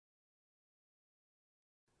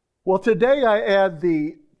Well, today I add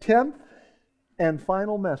the 10th and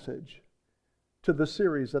final message to the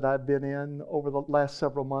series that I've been in over the last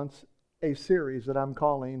several months, a series that I'm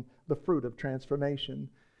calling The Fruit of Transformation.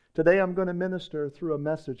 Today I'm going to minister through a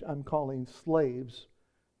message I'm calling Slaves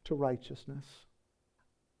to Righteousness.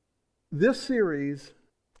 This series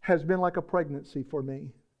has been like a pregnancy for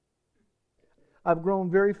me. I've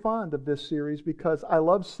grown very fond of this series because I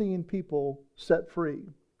love seeing people set free.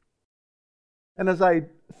 And as I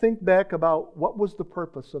think back about what was the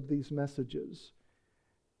purpose of these messages,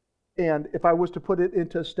 and if I was to put it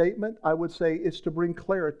into a statement, I would say it's to bring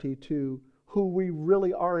clarity to who we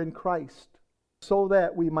really are in Christ, so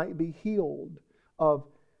that we might be healed of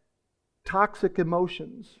toxic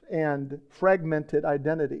emotions and fragmented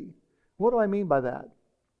identity. What do I mean by that?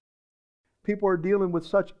 People are dealing with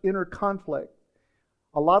such inner conflict.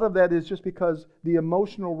 A lot of that is just because the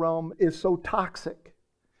emotional realm is so toxic.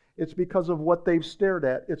 It's because of what they've stared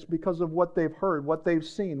at. It's because of what they've heard, what they've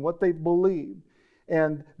seen, what they've believed.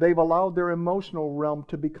 And they've allowed their emotional realm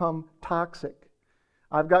to become toxic.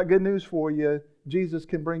 I've got good news for you. Jesus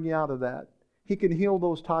can bring you out of that. He can heal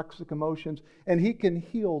those toxic emotions, and He can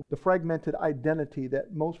heal the fragmented identity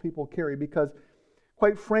that most people carry, because,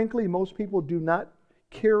 quite frankly, most people do not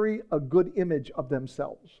carry a good image of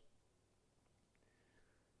themselves.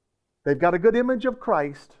 They've got a good image of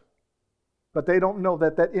Christ, but they don't know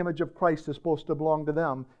that that image of Christ is supposed to belong to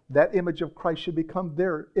them. That image of Christ should become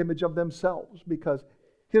their image of themselves, because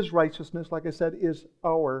His righteousness, like I said, is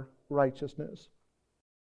our righteousness.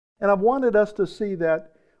 And I've wanted us to see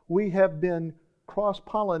that we have been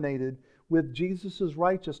cross-pollinated with Jesus'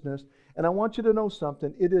 righteousness. And I want you to know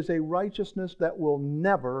something. It is a righteousness that will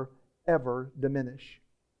never, ever diminish.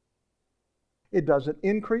 It doesn't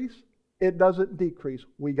increase. It doesn't decrease.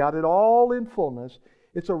 We got it all in fullness.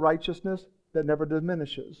 It's a righteousness that never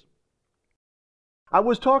diminishes. I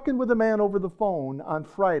was talking with a man over the phone on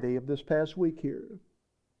Friday of this past week here.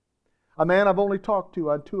 A man I've only talked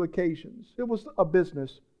to on 2 occasions. It was a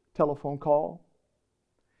business telephone call.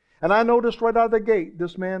 And I noticed right out of the gate,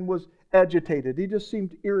 this man was agitated. He just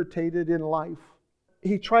seemed irritated in life.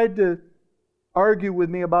 He tried to argue with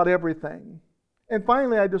me about everything. And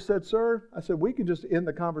finally I just said, "Sir," I said, "we can just end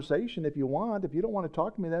the conversation if you want. If you don't want to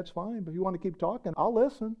talk to me, that's fine. But if you want to keep talking, I'll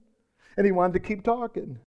listen." And he wanted to keep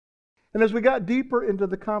talking. And as we got deeper into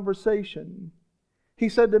the conversation, he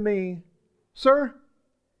said to me, "Sir,"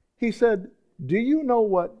 he said, "do you know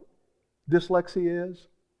what dyslexia is?"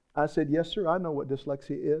 I said, "Yes, sir, I know what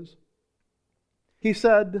dyslexia is." He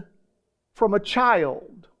said, "From a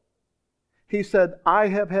child," he said, "I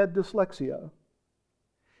have had dyslexia.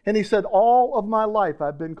 And," he said, "all of my life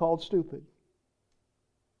I've been called stupid."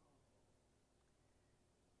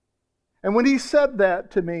 And when he said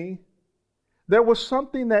that to me, there was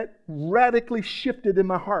something that radically shifted in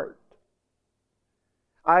my heart.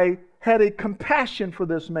 I had a compassion for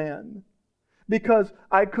this man because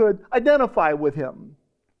I could identify with him.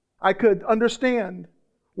 I could understand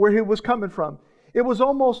where he was coming from. It was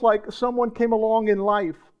almost like someone came along in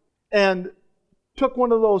life and took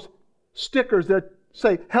one of those stickers that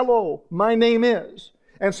say, "Hello, my name is,"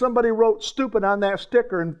 and somebody wrote "stupid" on that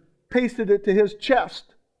sticker and pasted it to his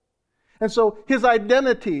chest. And so his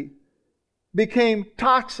identity became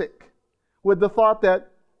toxic with the thought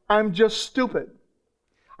that I'm just stupid.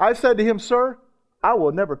 I said to him, "Sir, I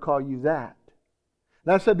will never call you that."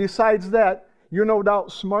 And I said, "Besides that, you're no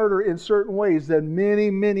doubt smarter in certain ways than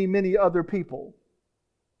many, many, many other people."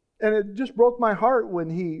 And it just broke my heart when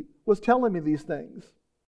he was telling me these things.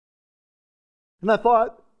 And I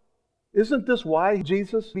thought, isn't this why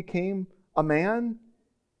Jesus became a man?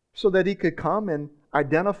 So that He could come and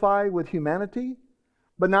identify with humanity?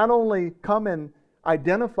 But not only come and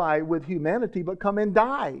identify with humanity, but come and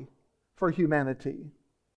die for humanity.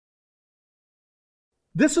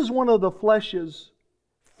 This is one of the flesh's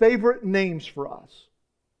favorite names for us.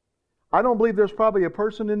 I don't believe there's probably a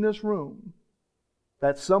person in this room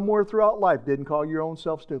that somewhere throughout life didn't call your own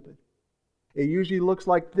self stupid. It usually looks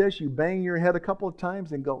like this. You bang your head a couple of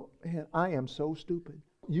times and go, "Man, I am so stupid.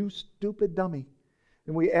 You stupid dummy."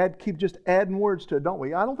 And we keep just adding words to it, don't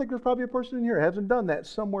we? I don't think there's probably a person in here who hasn't done that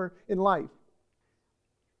somewhere in life.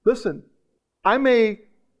 Listen, I may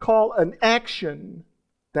call an action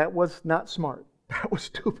that was not smart. That was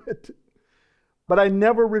stupid. But I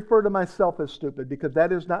never refer to myself as stupid, because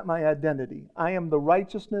that is not my identity. I am the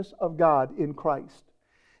righteousness of God in Christ.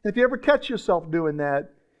 And if you ever catch yourself doing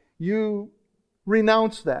that, you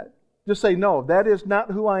renounce that. Just say, "No, that is not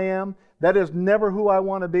who I am. That is never who I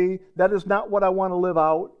want to be. That is not what I want to live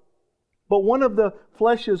out." But one of the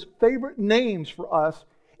flesh's favorite names for us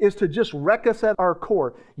is to just wreck us at our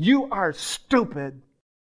core. "You are stupid."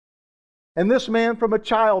 And this man from a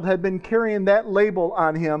child had been carrying that label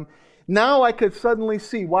on him. Now I could suddenly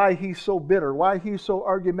see why he's so bitter, why he's so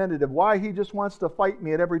argumentative, why he just wants to fight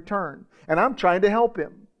me at every turn. And I'm trying to help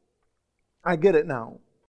him. I get it now.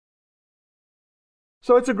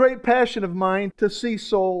 So it's a great passion of mine to see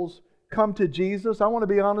souls come to Jesus. I want to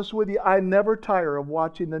be honest with you, I never tire of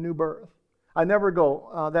watching the new birth. I never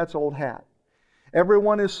go, that's old hat.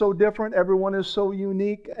 Everyone is so different, everyone is so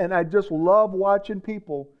unique, and I just love watching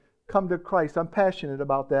people come to Christ. I'm passionate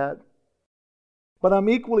about that. But I'm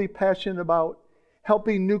equally passionate about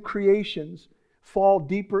helping new creations fall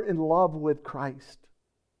deeper in love with Christ.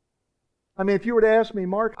 I mean, if you were to ask me,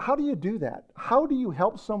 Mark, how do you do that? How do you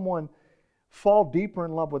help someone fall deeper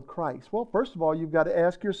in love with Christ? Well, first of all, you've got to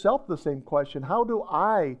ask yourself the same question. How do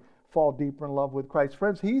I fall deeper in love with Christ?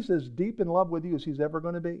 Friends, He's as deep in love with you as He's ever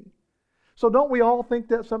going to be. So don't we all think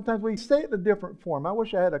that sometimes we say it in a different form? I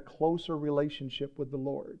wish I had a closer relationship with the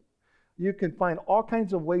Lord. You can find all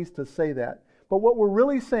kinds of ways to say that. But what we're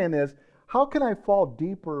really saying is, how can I fall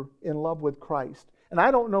deeper in love with Christ? And I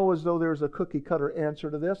don't know as though there's a cookie cutter answer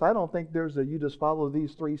to this. I don't think there's you just follow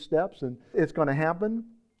these 3 steps and it's going to happen.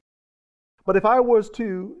 But if I was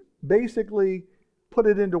to basically put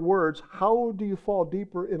it into words, how do you fall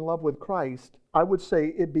deeper in love with Christ? I would say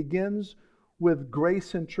it begins with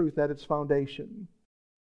grace and truth at its foundation.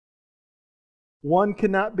 One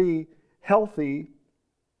cannot be healthy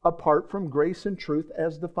apart from grace and truth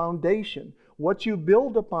as the foundation. What you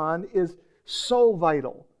build upon is so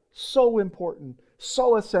vital, so important,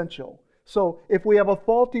 so essential. So if we have a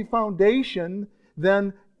faulty foundation,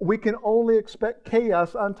 then we can only expect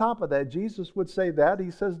chaos on top of that. Jesus would say that.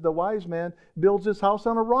 He says the wise man builds his house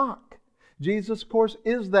on a rock. Jesus, of course,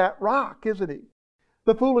 is that rock, isn't He?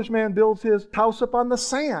 The foolish man builds his house upon the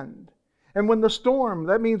sand. And when the storm,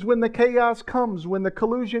 that means when the chaos comes, when the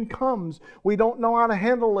collusion comes, we don't know how to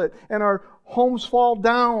handle it, and our homes fall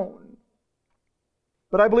down.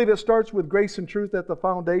 But I believe it starts with grace and truth at the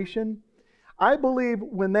foundation. I believe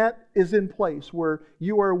when that is in place, where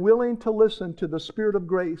you are willing to listen to the Spirit of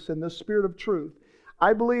grace and the Spirit of truth,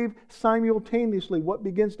 I believe simultaneously what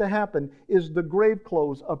begins to happen is the grave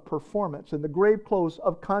clothes of performance and the grave clothes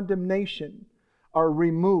of condemnation are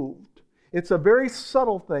removed. It's a very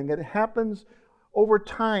subtle thing. It happens over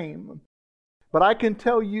time. But I can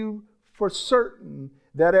tell you for certain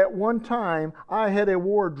that at one time I had a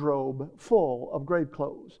wardrobe full of grave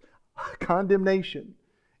clothes. Condemnation,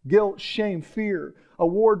 guilt, shame, fear. A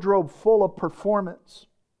wardrobe full of performance.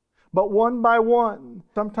 But one by one,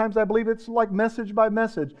 sometimes I believe it's like message by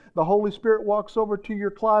message. The Holy Spirit walks over to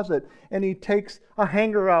your closet and He takes a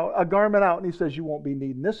hanger out, a garment out, and He says, you won't be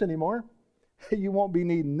needing this anymore. You won't be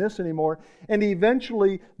needing this anymore. And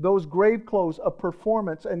eventually, those grave clothes of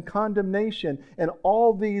performance and condemnation and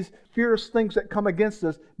all these fierce things that come against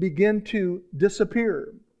us begin to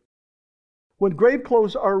disappear. When grave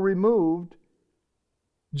clothes are removed,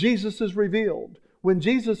 Jesus is revealed. When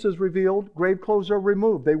Jesus is revealed, grave clothes are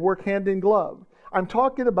removed. They work hand in glove. I'm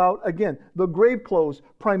talking about, again, the grave clothes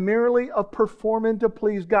primarily of performing to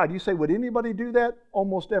please God. You say, would anybody do that?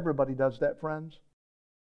 Almost everybody does that, friends.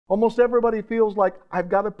 Almost everybody feels like, I've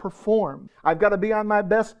got to perform. I've got to be on my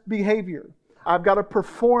best behavior. I've got to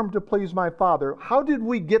perform to please my Father. How did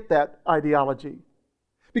we get that ideology?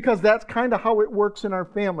 Because that's kind of how it works in our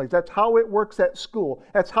families. That's how it works at school.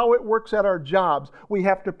 That's how it works at our jobs. We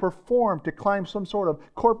have to perform to climb some sort of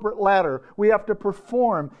corporate ladder. We have to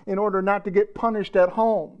perform in order not to get punished at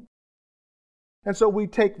home. And so we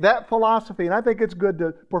take that philosophy, and I think it's good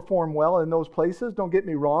to perform well in those places, don't get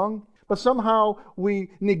me wrong. But somehow we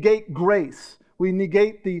negate grace. We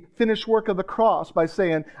negate the finished work of the cross by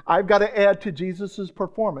saying, I've got to add to Jesus'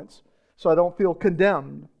 performance so I don't feel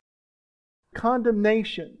condemned.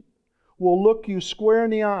 Condemnation will look you square in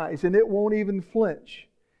the eyes and it won't even flinch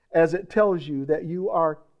as it tells you that you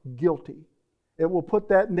are guilty. It will put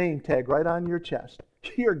that name tag right on your chest.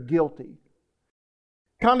 You're guilty.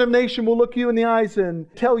 Condemnation will look you in the eyes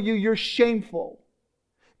and tell you you're shameful.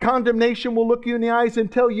 Condemnation will look you in the eyes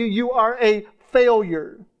and tell you you are a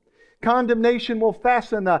failure. Condemnation will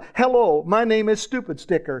fasten a hello, my name is stupid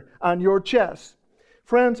sticker on your chest.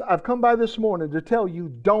 Friends, I've come by this morning to tell you,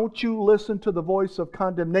 don't you listen to the voice of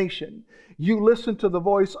condemnation. You listen to the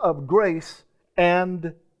voice of grace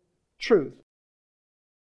and truth.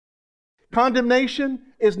 Condemnation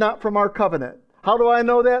is not from our covenant. How do I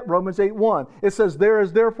know that? Romans 8:1. It says, there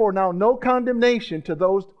is therefore now no condemnation to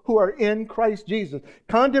those who are in Christ Jesus.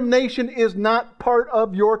 Condemnation is not part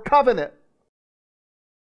of your covenant.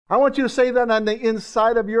 I want you to say that on the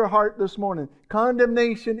inside of your heart this morning.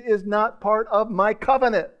 Condemnation is not part of my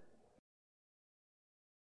covenant.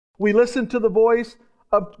 We listen to the voice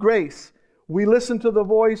of grace. we listen to the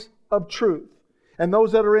voice of truth. And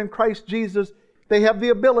those that are in Christ Jesus, they have the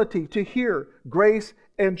ability to hear grace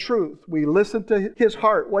and truth. We listen to His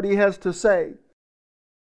heart, what He has to say.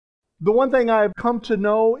 The one thing I've come to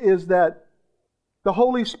know is that the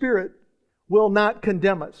Holy Spirit will not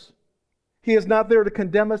condemn us. He is not there to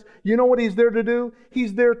condemn us. You know what He's there to do?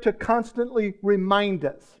 He's there to constantly remind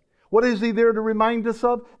us. What is He there to remind us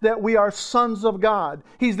of? That we are sons of God.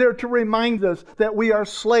 He's there to remind us that we are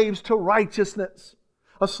slaves to righteousness.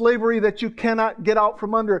 A slavery that you cannot get out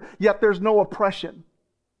from under, yet there's no oppression.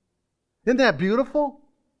 Isn't that beautiful?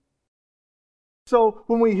 So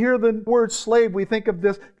when we hear the word slave, we think of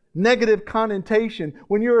this negative connotation.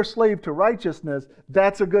 When you're a slave to righteousness,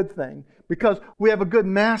 that's a good thing because we have a good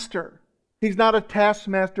master. He's not a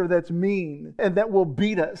taskmaster that's mean and that will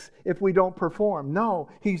beat us if we don't perform. No,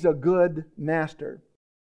 He's a good master.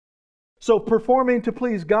 So performing to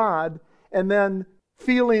please God and then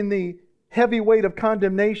feeling the heavy weight of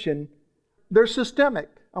condemnation, they're systemic.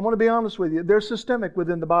 I want to be honest with you. They're systemic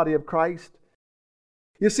within the body of Christ.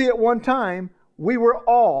 You see, at one time, we were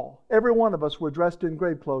all, every one of us were dressed in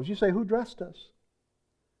grave clothes. You say, who dressed us?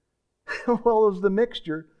 Well, it was the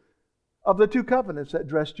mixture of the two covenants that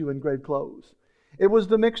dressed you in grave clothes. It was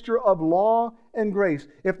the mixture of law and grace.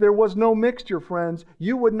 If there was no mixture, friends,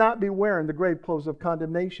 you would not be wearing the grave clothes of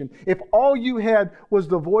condemnation. If all you had was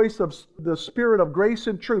the voice of the Spirit of grace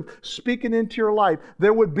and truth speaking into your life,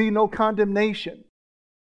 there would be no condemnation.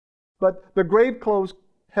 But the grave clothes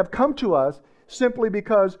have come to us simply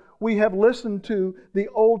because we have listened to the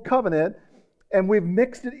old covenant and we've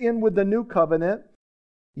mixed it in with the new covenant.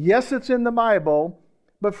 Yes, it's in the Bible,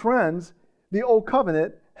 but friends, the old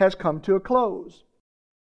covenant has come to a close.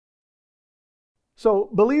 So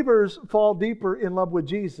believers fall deeper in love with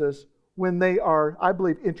Jesus when they are, I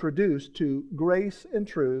believe, introduced to grace and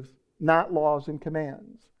truth, not laws and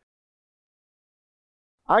commands.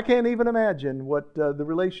 I can't even imagine what the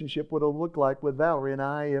relationship would have looked like with Valerie and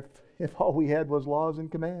I if all we had was laws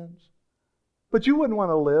and commands. But you wouldn't want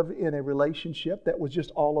to live in a relationship that was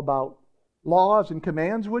just all about laws and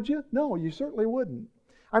commands, would you? No, you certainly wouldn't.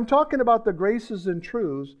 I'm talking about the graces and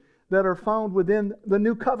truths that are found within the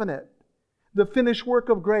new covenant. The finished work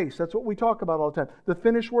of grace. That's what we talk about all the time. The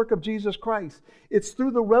finished work of Jesus Christ. It's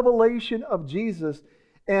through the revelation of Jesus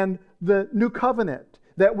and the new covenant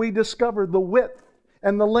that we discover the width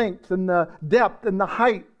and the length and the depth and the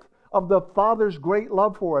height of the Father's great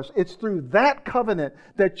love for us. It's through that covenant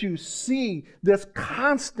that you see this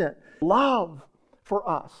constant love for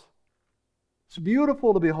us. It's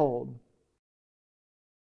beautiful to behold.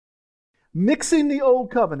 Mixing the old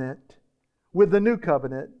covenant with the new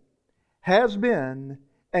covenant has been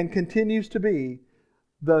and continues to be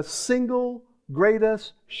the single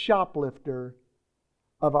greatest shoplifter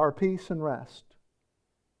of our peace and rest.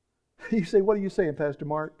 You say, what are you saying, Pastor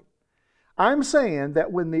Mark? I'm saying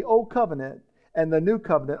that when the old covenant and the new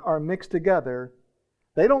covenant are mixed together,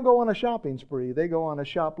 they don't go on a shopping spree. They go on a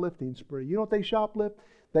shoplifting spree. You know what they shoplift?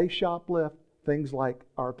 They shoplift things like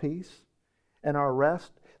our peace and our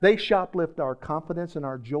rest. They shoplift our confidence and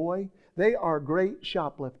our joy. They are great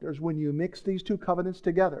shoplifters when you mix these two covenants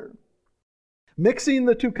together. Mixing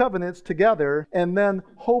the two covenants together and then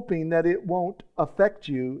hoping that it won't affect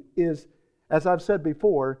you is, as I've said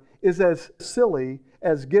before, is as silly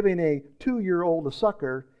as giving a 2-year-old a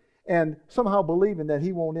sucker and somehow believing that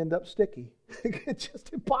he won't end up sticky. It's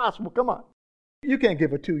just impossible. Come on. You can't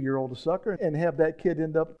give a 2-year-old a sucker and have that kid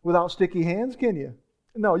end up without sticky hands, can you?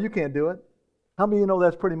 No, you can't do it. How many of you know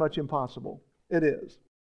that's pretty much impossible? It is.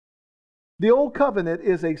 The old covenant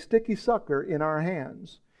is a sticky sucker in our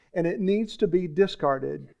hands, and it needs to be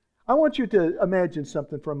discarded. I want you to imagine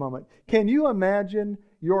something for a moment. Can you imagine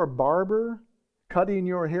your barber cutting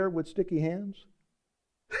your hair with sticky hands?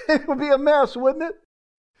 It would be a mess, wouldn't it?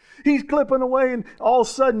 He's clipping away and all of a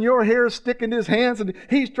sudden your hair is sticking to his hands and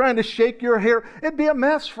he's trying to shake your hair. It'd be a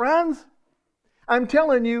mess, friends. I'm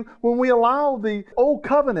telling you, when we allow the old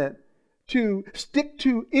covenant to stick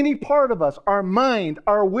to any part of us, our mind,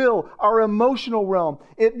 our will, our emotional realm,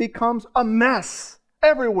 it becomes a mess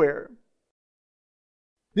everywhere.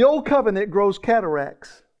 The old covenant grows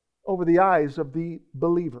cataracts over the eyes of the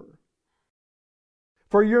believer.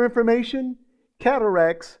 For your information,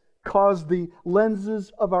 cataracts cause the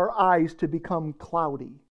lenses of our eyes to become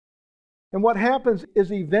cloudy. And what happens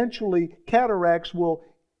is eventually cataracts will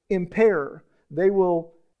impair. They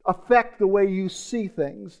will affect the way you see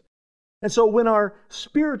things. And so when our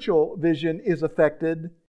spiritual vision is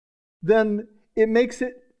affected, then it makes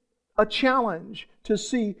it a challenge to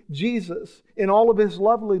see Jesus in all of His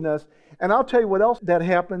loveliness. And I'll tell you what else that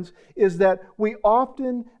happens is that we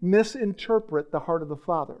often misinterpret the heart of the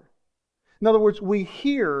Father. In other words, we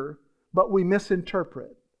hear, but we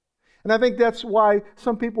misinterpret. And I think that's why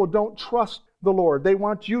some people don't trust the Lord. They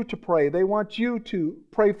want you to pray. They want you to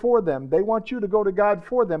pray for them. They want you to go to God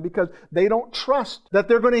for them because they don't trust that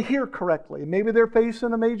they're going to hear correctly. Maybe they're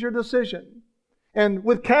facing a major decision. And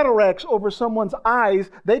with cataracts over someone's eyes,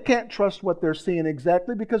 they can't trust what they're seeing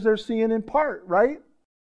exactly because they're seeing in part, right?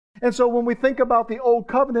 And so when we think about the old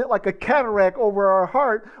covenant like a cataract over our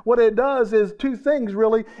heart, what it does is two things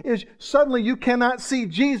really, is suddenly you cannot see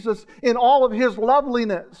Jesus in all of His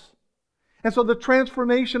loveliness. And so the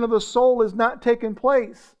transformation of the soul is not taking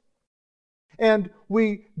place. And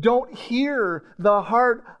we don't hear the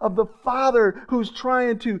heart of the Father who's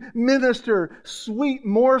trying to minister sweet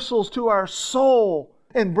morsels to our soul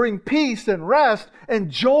and bring peace and rest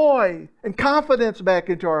and joy and confidence back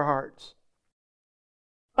into our hearts.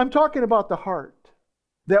 I'm talking about the heart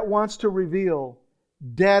that wants to reveal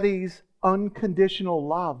Daddy's unconditional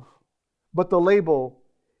love. But the label,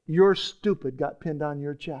 "You're stupid," got pinned on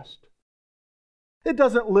your chest. It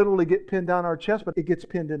doesn't literally get pinned on our chest, but it gets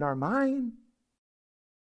pinned in our mind.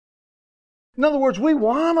 In other words, we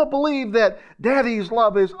want to believe that Daddy's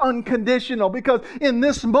love is unconditional because in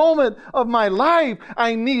this moment of my life,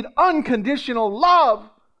 I need unconditional love.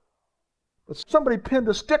 But somebody pinned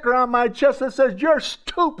a sticker on my chest that says, "You're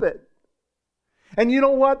stupid." And you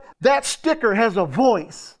know what? That sticker has a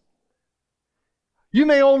voice. You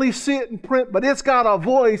may only see it in print, but it's got a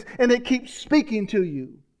voice and it keeps speaking to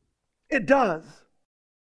you. It does.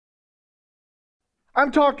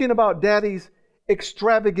 I'm talking about Daddy's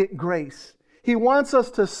extravagant grace. He wants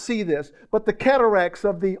us to see this, but the cataracts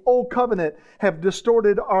of the old covenant have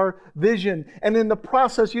distorted our vision. And in the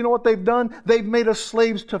process, you know what they've done? They've made us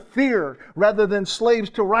slaves to fear rather than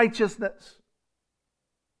slaves to righteousness.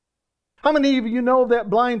 How many of you know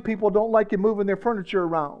that blind people don't like you moving their furniture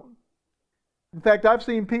around? In fact, I've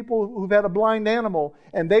seen people who've had a blind animal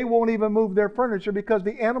and they won't even move their furniture because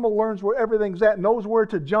the animal learns where everything's at, knows where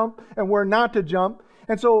to jump and where not to jump.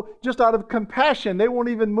 And so just out of compassion, they won't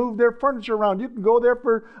even move their furniture around. You can go there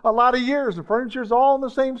for a lot of years. The furniture's all in the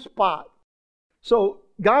same spot. So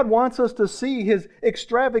God wants us to see His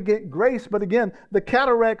extravagant grace. But again, the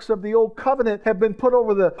cataracts of the old covenant have been put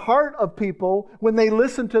over the heart of people when they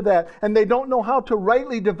listen to that. And they don't know how to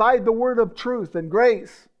rightly divide the word of truth and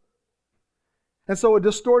grace. And so it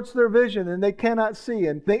distorts their vision and they cannot see.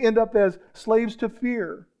 And they end up as slaves to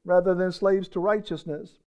fear rather than slaves to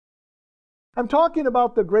righteousness. I'm talking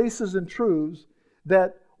about the graces and truths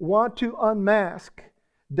that want to unmask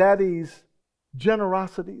Daddy's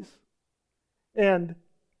generosities and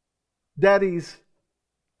Daddy's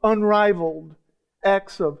unrivaled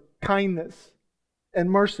acts of kindness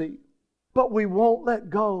and mercy. But we won't let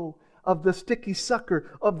go of the sticky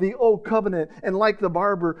sucker of the old covenant. And like the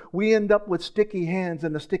barber, we end up with sticky hands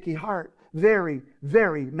and a sticky heart. Very,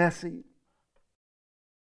 very messy.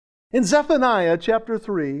 In Zephaniah chapter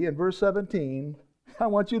 3 and verse 17, I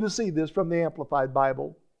want you to see this from the Amplified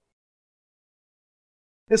Bible.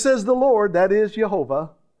 It says, "The Lord," that is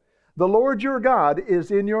Jehovah, "the Lord your God is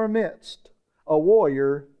in your midst, a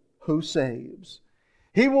warrior who saves.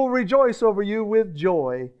 He will rejoice over you with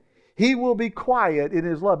joy. He will be quiet in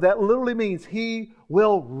His love." That literally means He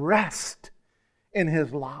will rest in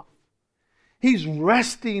His love. He's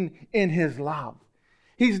resting in His love.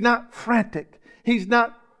 He's not frantic. He's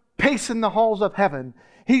not pacing the halls of heaven.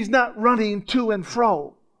 He's not running to and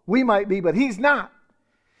fro. We might be, but He's not.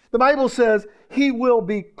 The Bible says He will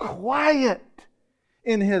be quiet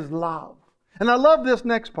in His love. And I love this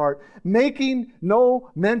next part, making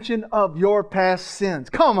no mention of your past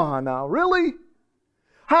sins. Come on now, really?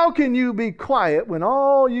 How can you be quiet when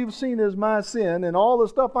all you've seen is my sin and all the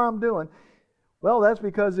stuff I'm doing? Well, that's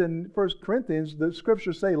because in 1 Corinthians, the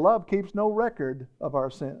Scriptures say love keeps no record of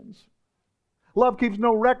our sins. Love keeps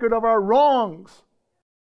no record of our wrongs.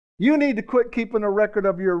 You need to quit keeping a record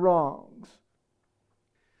of your wrongs.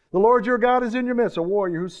 The Lord your God is in your midst, a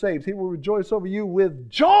warrior who saves. He will rejoice over you with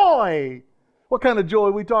joy. What kind of joy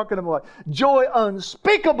are we talking about? Joy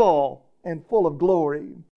unspeakable and full of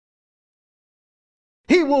glory.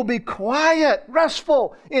 He will be quiet,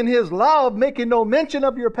 restful in His love, making no mention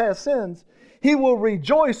of your past sins. He will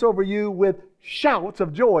rejoice over you with shouts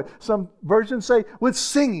of joy. Some versions say with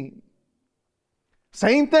singing.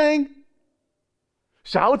 Same thing.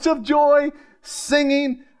 Shouts of joy,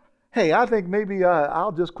 singing. Hey, I think maybe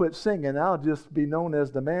I'll just quit singing. I'll just be known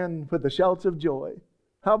as the man with the shouts of joy.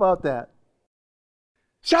 How about that?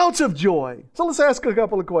 Shouts of joy. So let's ask a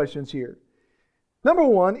couple of questions here. Number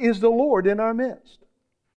one, is the Lord in our midst?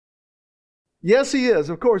 Yes, He is.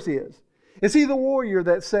 Of course He is. Is He the warrior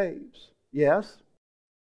that saves? Yes.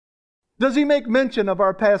 Does He make mention of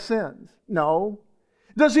our past sins? No.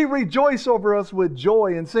 Does He rejoice over us with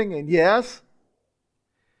joy and singing? Yes.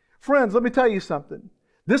 Friends, let me tell you something.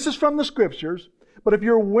 This is from the Scriptures, but if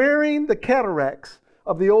you're wearing the cataracts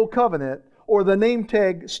of the Old Covenant or the name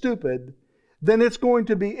tag stupid, then it's going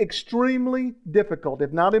to be extremely difficult,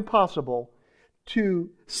 if not impossible,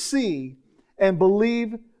 to see and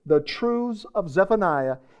believe the truths of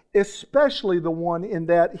Zephaniah, especially the one in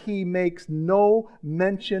that he makes no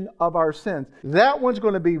mention of our sins. That one's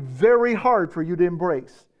going to be very hard for you to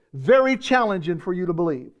embrace, very challenging for you to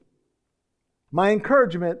believe. My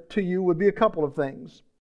encouragement to you would be a couple of things.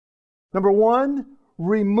 Number one,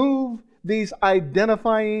 remove these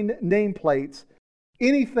identifying nameplates,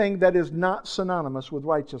 anything that is not synonymous with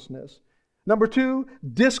righteousness. Number two,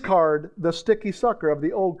 discard the sticky sucker of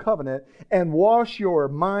the Old Covenant and wash your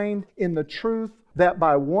mind in the truth that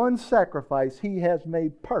by one sacrifice He has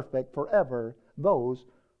made perfect forever those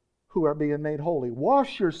who are being made holy.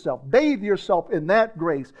 Wash yourself, bathe yourself in that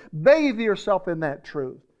grace, bathe yourself in that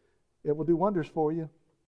truth. It will do wonders for you.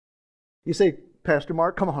 You say, Pastor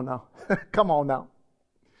Mark, come on now. Come on now.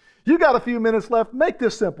 You got a few minutes left. Make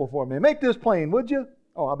this simple for me. Make this plain, would you?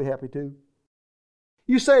 Oh, I'll be happy to.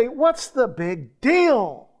 You say, what's the big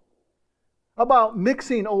deal about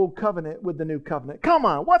mixing Old Covenant with the New Covenant? Come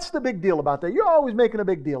on, what's the big deal about that? You're always making a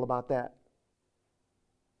big deal about that.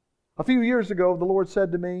 A few years ago, the Lord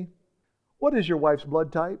said to me, what is your wife's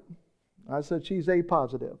blood type? I said, she's A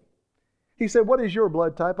positive. He said, what is your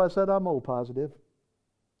blood type? I said, I'm O positive.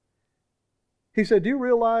 He said, do you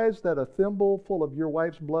realize that a thimble full of your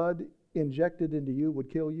wife's blood injected into you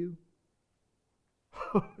would kill you?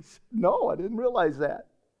 No, I didn't realize that.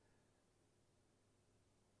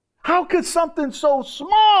 How could something so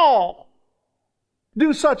small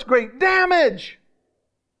do such great damage?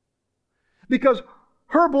 Because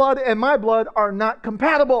her blood and my blood are not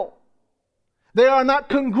compatible. They are not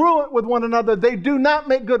congruent with one another. They do not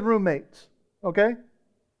make good roommates. Okay?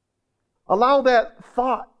 Allow that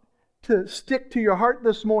thought to stick to your heart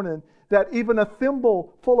this morning, that even a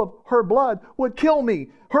thimble full of her blood would kill me.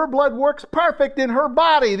 Her blood works perfect in her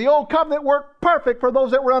body. The Old Covenant worked perfect for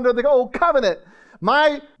those that were under the Old Covenant.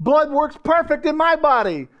 My blood works perfect in my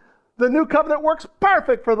body. The New Covenant works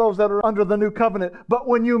perfect for those that are under the New Covenant. But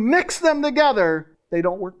when you mix them together, they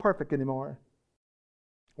don't work perfect anymore.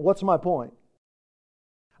 What's my point?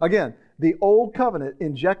 Again, the Old Covenant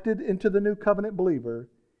injected into the New Covenant believer,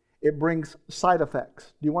 it brings side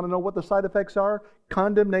effects. Do you want to know what the side effects are?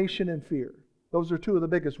 Condemnation and fear. Those are two of the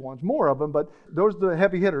biggest ones. More of them, but those are the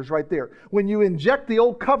heavy hitters right there. When you inject the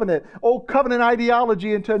Old Covenant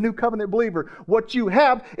ideology into a New Covenant believer, what you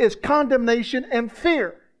have is condemnation and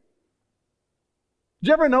fear. Did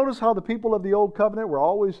you ever notice how the people of the Old Covenant were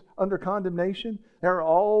always under condemnation? They were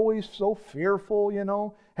always so fearful,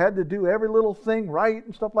 had to do every little thing right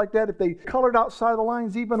and stuff like that. If they colored outside the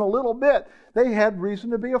lines even a little bit, they had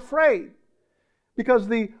reason to be afraid. Because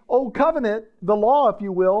the Old Covenant, the law, if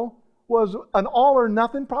you will, was an all or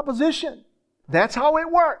nothing proposition. That's how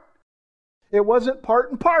it worked. It wasn't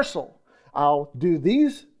part and parcel. I'll do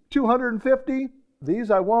these 250,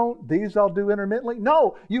 these I won't, these I'll do intermittently.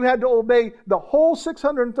 No, you had to obey the whole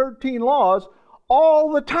 613 laws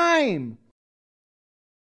all the time.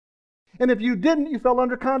 And if you didn't, you fell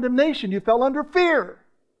under condemnation. You fell under fear.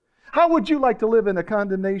 How would you like to live in a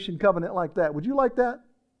condemnation covenant like that? Would you like that?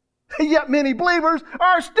 Yet many believers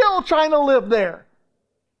are still trying to live there.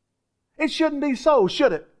 It shouldn't be so,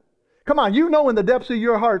 should it? Come on, you know in the depths of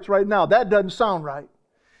your hearts right now, that doesn't sound right.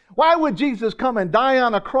 Why would Jesus come and die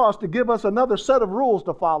on a cross to give us another set of rules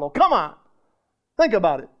to follow? Come on, think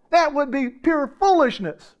about it. That would be pure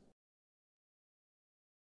foolishness.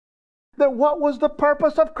 Then what was the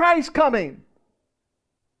purpose of Christ coming?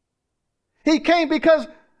 He came because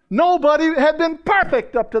nobody had been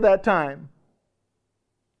perfect up to that time.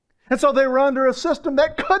 And so they were under a system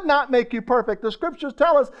that could not make you perfect. The Scriptures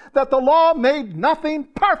tell us that the law made nothing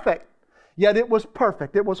perfect. Yet it was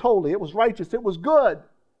perfect. It was holy. It was righteous. It was good.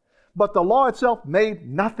 But the law itself made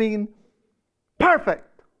nothing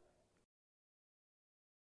perfect.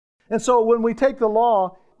 And so when we take the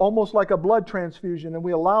law almost like a blood transfusion and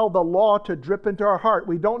we allow the law to drip into our heart,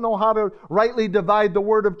 we don't know how to rightly divide the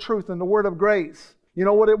word of truth and the word of grace. You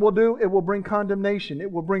know what it will do? It will bring condemnation. It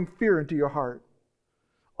will bring fear into your heart.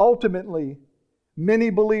 Ultimately, many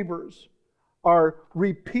believers are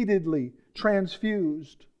repeatedly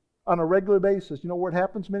transfused on a regular basis. You know where it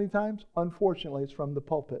happens many times? Unfortunately, it's from the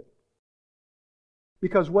pulpit.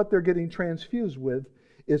 Because what they're getting transfused with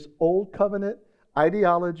is Old Covenant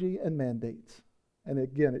ideology and mandates. And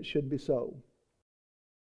again, it should be so.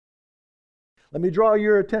 Let me draw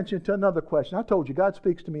your attention to another question. I told you, God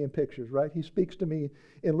speaks to me in pictures, right? He speaks to me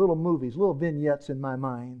in little movies, little vignettes in my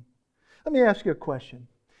mind. Let me ask you a question.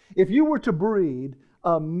 If you were to breed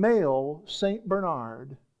a male St.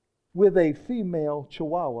 Bernard with a female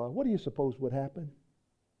Chihuahua, what do you suppose would happen?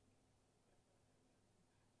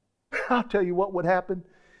 I'll tell you what would happen.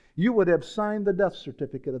 You would have signed the death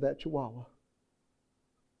certificate of that Chihuahua.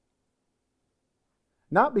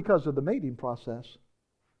 Not because of the mating process,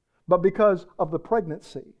 but because of the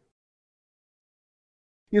pregnancy.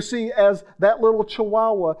 You see, as that little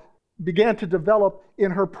Chihuahua began to develop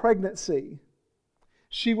in her pregnancy,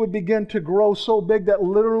 she would begin to grow so big that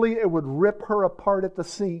literally it would rip her apart at the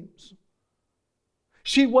seams.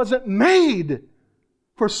 She wasn't made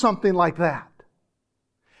for something like that.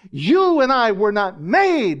 You and I were not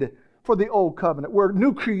made for the old covenant. We're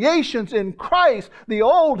new creations in Christ. The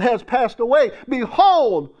old has passed away.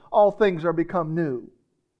 Behold, all things are become new.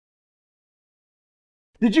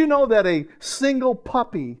 Did you know that a single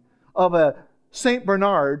puppy of a St.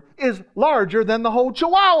 Bernard is larger than the whole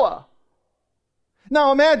Chihuahua?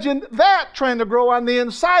 Now imagine that trying to grow on the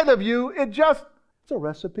inside of you. It's a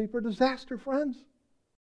recipe for disaster, friends.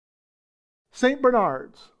 St.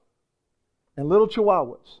 Bernards and little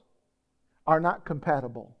Chihuahuas are not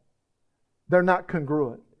compatible. They're not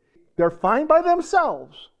congruent. They're fine by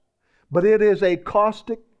themselves, but it is a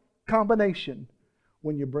caustic combination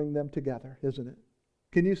when you bring them together, isn't it?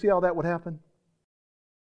 Can you see how that would happen?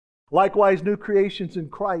 Likewise, new creations in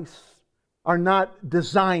Christ are not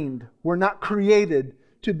designed, we're not created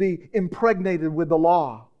to be impregnated with the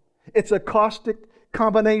law. It's a caustic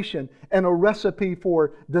combination and a recipe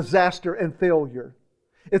for disaster and failure.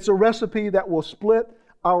 It's a recipe that will split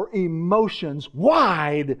our emotions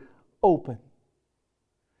wide open.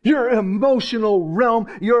 Your emotional realm,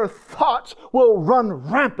 your thoughts will run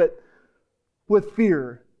rampant with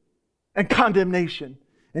fear and condemnation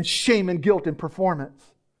and shame and guilt and performance.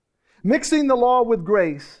 Mixing the law with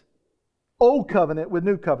grace, old covenant with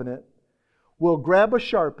new covenant, will grab a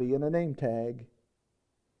Sharpie and a name tag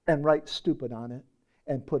and write stupid on it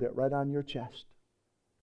and put it right on your chest.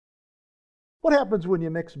 What happens when you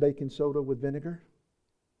mix baking soda with vinegar?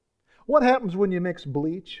 What happens when you mix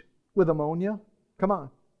bleach with ammonia? Come on.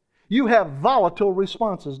 You have volatile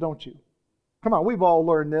responses, don't you? Come on, we've all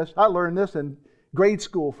learned this. I learned this in grade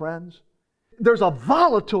school, friends. There's a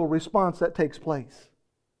volatile response that takes place.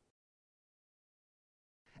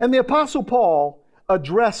 And the Apostle Paul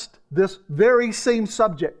addressed this very same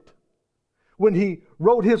subject when he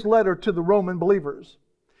wrote his letter to the Roman believers.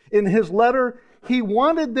 In his letter, he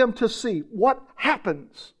wanted them to see what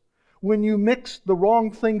happens when you mix the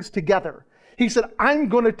wrong things together. He said, I'm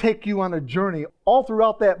going to take you on a journey all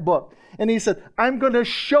throughout that book. And he said, I'm going to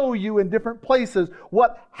show you in different places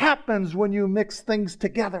what happens when you mix things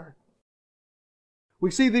together. We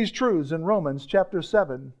see these truths in Romans chapter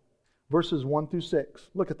 7, verses 1 through 6.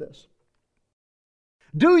 Look at this.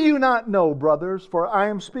 Do you not know, brothers, for I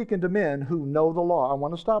am speaking to men who know the law. I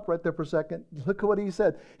want to stop right there for a second. Look at what he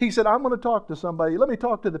said. He said, I'm going to talk to somebody. Let me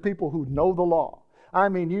talk to the people who know the law. I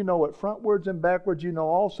mean, you know it frontwards and backwards. You know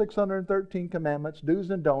all 613 commandments, do's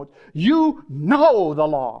and don'ts. You know the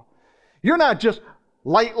law. You're not just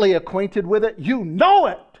lightly acquainted with it. You know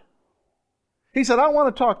it. He said, I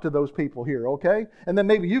want to talk to those people here, okay? And then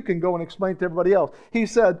maybe you can go and explain to everybody else. He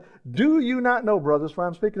said, do you not know, brothers, for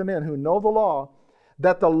I'm speaking to men who know the law,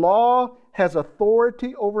 that the law has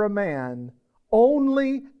authority over a man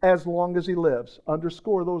only as long as he lives.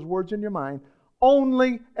 Underscore those words in your mind.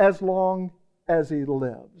 Only as long as he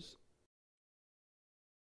lives.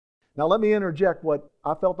 Now let me interject what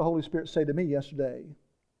I felt the Holy Spirit say to me yesterday.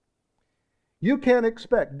 You can't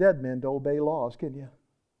expect dead men to obey laws, can you?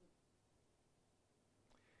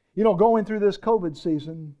 You know, going through this COVID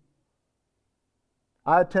season,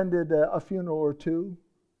 I attended a funeral or two,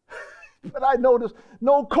 but I noticed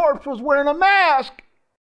no corpse was wearing a mask.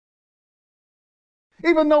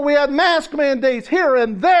 Even though we had mask mandates here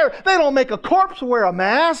and there, they don't make a corpse wear a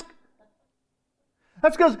mask.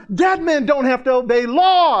 That's because dead men don't have to obey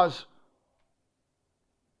laws.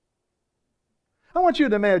 I want you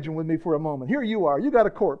to imagine with me for a moment. Here you are. You got a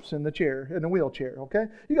corpse in the chair, in a wheelchair, okay?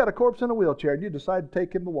 You got a corpse in a wheelchair and you decide to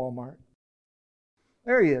take him to Walmart.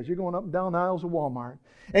 There he is. You're going up and down the aisles of Walmart.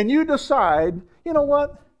 And you decide, you know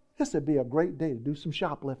what? This would be a great day to do some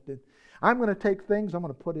shoplifting. I'm going to take things, I'm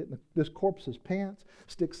going to put it in this corpse's pants,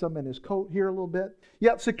 stick some in his coat here a little bit.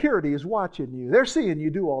 Yet security is watching you. They're seeing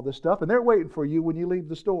you do all this stuff, and they're waiting for you when you leave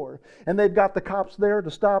the store. And they've got the cops there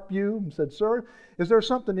to stop you and said, sir, is there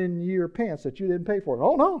something in your pants that you didn't pay for?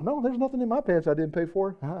 Oh, no, there's nothing in my pants I didn't pay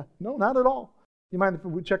for. No, not at all. You mind if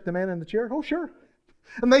we check the man in the chair? Oh, sure.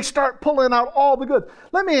 And they start pulling out all the goods.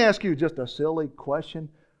 Let me ask you just a silly question.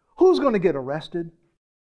 Who's going to get arrested?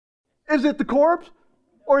 Is it the corpse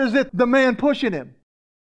or is it the man pushing him?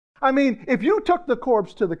 I mean, if you took the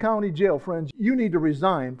corpse to the county jail, friends, you need to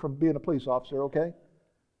resign from being a police officer, okay?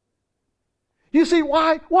 You see,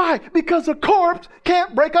 why? Why? Because a corpse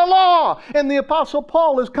can't break a law. And the Apostle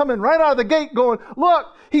Paul is coming right out of the gate going, look,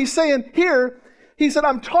 he's saying here, he said,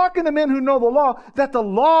 I'm talking to men who know the law, that the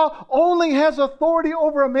law only has authority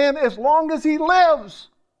over a man as long as he lives.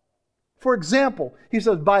 For example, he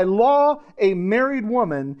says, by law, a married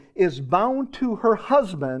woman is bound to her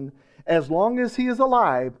husband as long as he is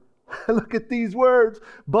alive. Look at these words.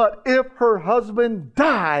 But if her husband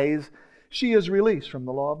dies, she is released from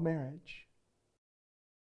the law of marriage.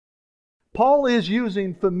 Paul is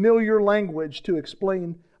using familiar language to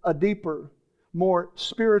explain a deeper, more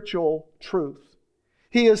spiritual truth.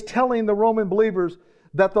 He is telling the Roman believers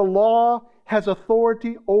that the law has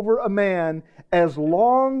authority over a man as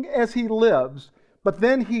long as he lives, but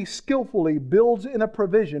then he skillfully builds in a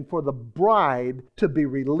provision for the bride to be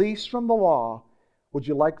released from the law. Would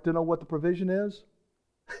you like to know what the provision is?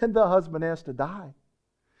 And the husband has to die.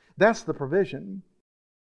 That's the provision.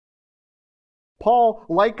 Paul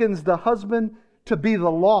likens the husband to be the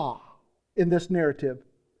law in this narrative.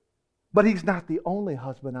 But he's not the only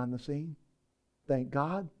husband on the scene. Thank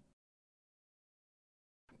God.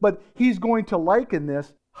 But he's going to liken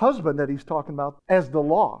this husband that he's talking about as the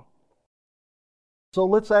law. So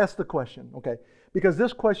let's ask the question, okay? Because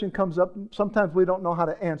this question comes up, sometimes we don't know how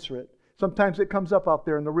to answer it. Sometimes it comes up out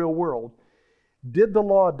there in the real world. Did the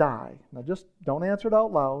law die? Now just don't answer it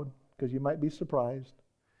out loud because you might be surprised.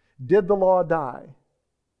 Did the law die?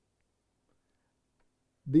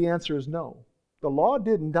 The answer is no. The law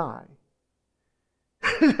didn't die.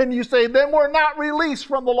 And you say, then we're not released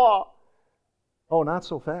from the law. Oh, not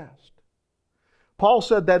so fast. Paul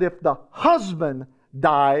said that if the husband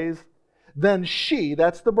dies, then she,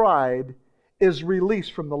 that's the bride, is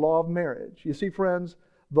released from the law of marriage. You see, friends,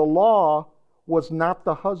 the law was not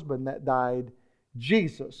the husband that died.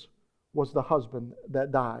 Jesus was the husband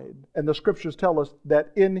that died. And the scriptures tell us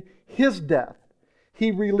that in his death,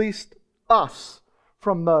 he released us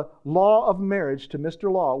from the law of marriage to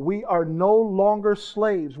Mr. Law. We are no longer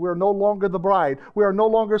slaves. We are no longer the bride. We are no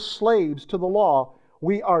longer slaves to the law.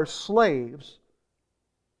 We are slaves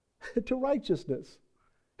to righteousness.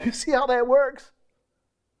 You see how that works?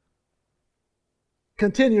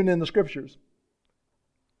 Continuing in the scriptures.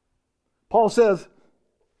 Paul says,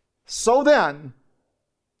 so then,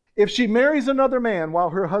 if she marries another man while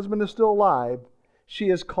her husband is still alive, she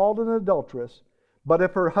is called an adulteress. But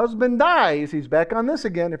if her husband dies, he's back on this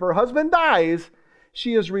again, if her husband dies,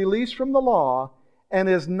 she is released from the law and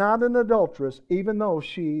is not an adulteress, even though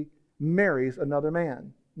she marries another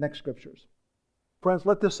man. Next scriptures. Friends,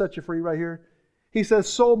 let this set you free right here. He says,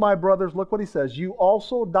 so my brothers, look what he says, you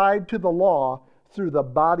also died to the law through the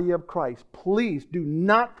body of Christ. Please do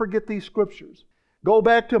not forget these scriptures. Go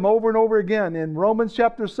back to them over and over again. In Romans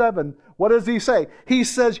chapter 7, what does he say? He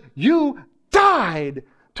says, you died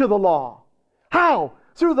to the law. How?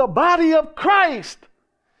 Through the body of Christ.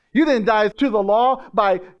 You didn't die to the law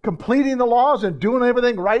by completing the laws and doing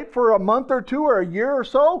everything right for a month or two or a year or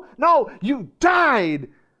so. No, you died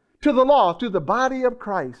to the law through the body of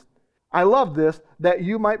Christ. I love this, that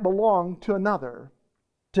you might belong to another,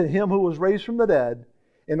 to him who was raised from the dead,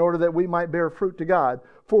 in order that we might bear fruit to God.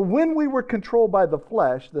 For when we were controlled by the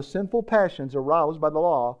flesh, the sinful passions aroused by the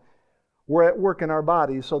law were at work in our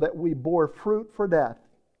bodies, so that we bore fruit for death.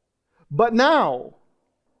 But now,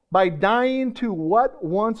 by dying to what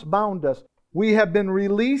once bound us, we have been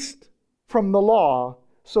released from the law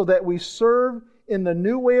so that we serve in the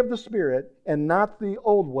new way of the Spirit and not the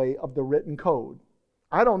old way of the written code.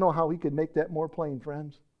 I don't know how he could make that more plain,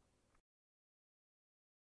 friends.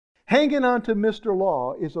 Hanging on to Mr.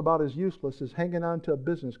 Law is about as useless as hanging on to a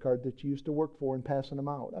business card that you used to work for and passing them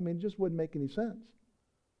out. I mean, it just wouldn't make any sense.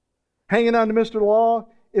 Hanging on to Mr. Law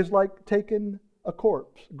is like taking a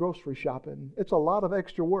corpse grocery shopping. It's a lot of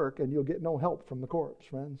extra work and you'll get no help from the corpse,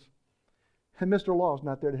 friends. And Mr. Law's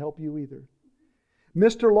not there to help you either.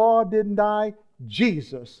 Mr. Law didn't die.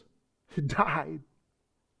 Jesus died.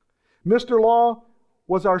 Mr. Law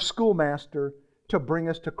was our schoolmaster to bring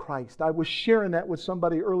us to Christ. I was sharing that with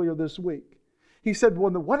somebody earlier this week. He said,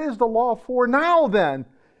 well, what is the law for now then?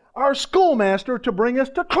 Our schoolmaster to bring us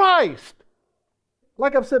to Christ.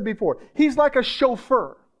 Like I've said before, he's like a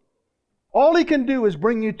chauffeur. All he can do is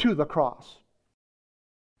bring you to the cross.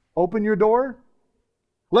 Open your door,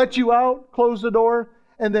 let you out, close the door,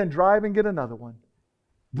 and then drive and get another one.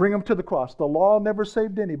 Bring them to the cross. The law never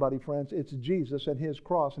saved anybody, friends. It's Jesus and His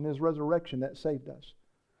cross and His resurrection that saved us.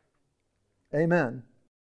 Amen.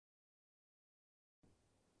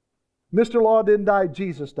 Mr. Law didn't die,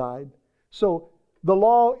 Jesus died. So the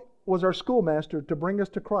law was our schoolmaster to bring us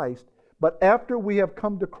to Christ. But after we have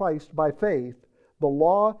come to Christ by faith, the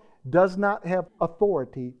law does not have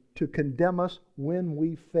authority to condemn us when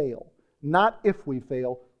we fail. Not if we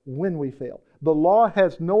fail, when we fail. The law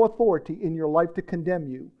has no authority in your life to condemn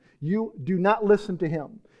you. You do not listen to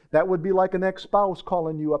him. That would be like an ex-spouse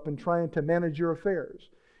calling you up and trying to manage your affairs.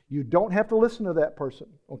 You don't have to listen to that person,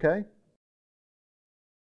 okay?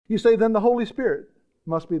 You say, then the Holy Spirit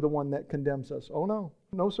must be the one that condemns us. Oh no.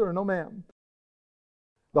 No sir, no ma'am.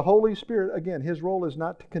 The Holy Spirit, again, His role is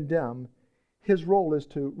not to condemn. His role is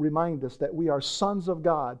to remind us that we are sons of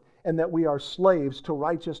God and that we are slaves to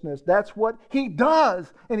righteousness. That's what He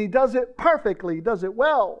does, and He does it perfectly. He does it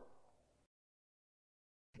well.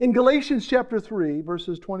 In Galatians chapter 3,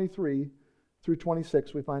 verses 23 through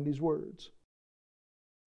 26, we find these words.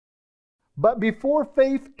 But before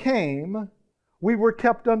faith came, we were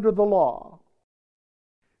kept under the law,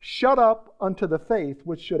 shut up unto the faith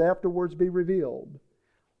which should afterwards be revealed.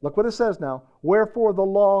 Look what it says now. Wherefore the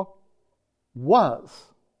law was,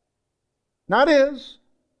 not is,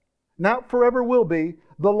 not forever will be.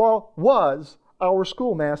 The law was our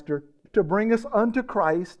schoolmaster to bring us unto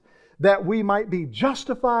Christ, that we might be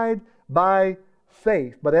justified by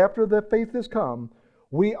faith. But after the faith has come,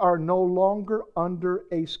 we are no longer under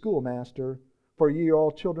a schoolmaster, for ye are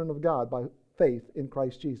all children of God by faith in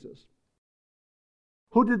Christ Jesus.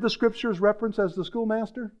 Who did the Scriptures reference as the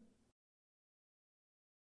schoolmaster?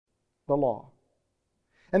 The law.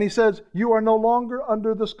 And he says, you are no longer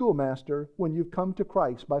under the schoolmaster when you've come to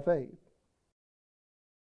Christ by faith.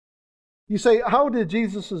 You say, how did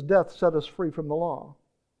Jesus' death set us free from the law?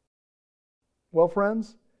 Well,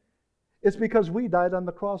 friends, it's because we died on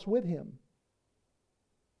the cross with Him.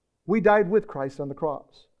 We died with Christ on the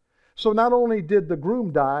cross. So not only did the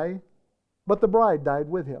groom die, but the bride died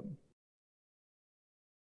with Him.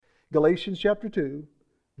 Galatians chapter 2,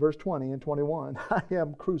 verse 20 and 21. I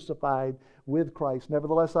am crucified with Christ.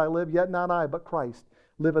 Nevertheless I live, yet not I, but Christ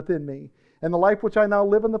liveth in me. And the life which I now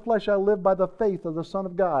live in the flesh, I live by the faith of the Son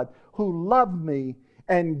of God, who loved me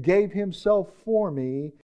and gave Himself for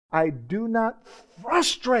me. I do not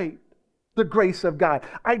frustrate the grace of God.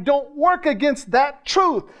 I don't work against that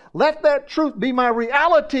truth. Let that truth be my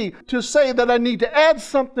reality. To say that I need to add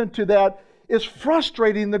something to that is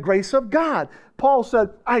frustrating the grace of God. Paul said,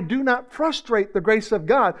 I do not frustrate the grace of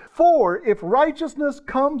God. For if righteousness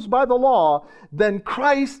comes by the law, then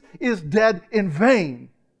Christ is dead in vain.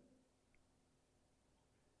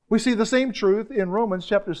 We see the same truth in Romans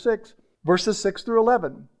chapter 6, verses 6 through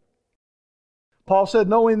 11. Paul said,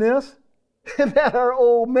 knowing this, that our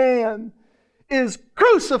old man is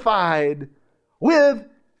crucified with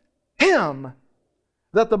Him,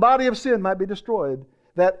 that the body of sin might be destroyed,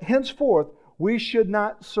 that henceforth we should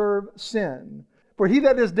not serve sin. For he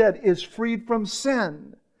that is dead is freed from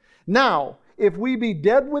sin. Now, if we be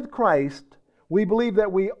dead with Christ, we believe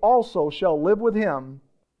that we also shall live with Him,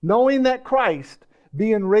 knowing that Christ,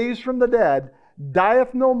 being raised from the dead,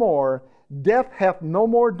 dieth no more, death hath no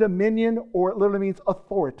more dominion, or it literally means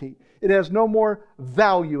authority. It has no more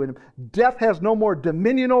value in Him. Death has no more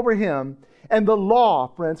dominion over Him. And the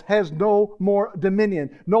law, friends, has no more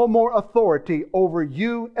dominion, no more authority over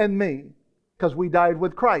you and me, because we died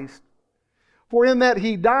with Christ. For in that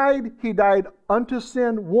He died unto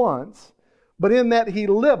sin once, but in that He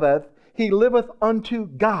liveth unto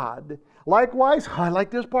God. Likewise, I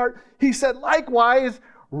like this part, He said, likewise,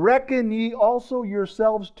 reckon ye also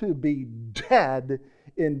yourselves to be dead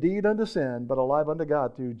indeed unto sin, but alive unto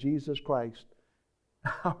God through Jesus Christ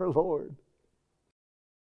our Lord.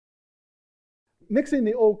 Mixing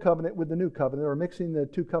the old covenant with the new covenant, or mixing the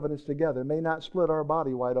two covenants together, may not split our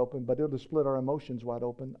body wide open, but it'll split our emotions wide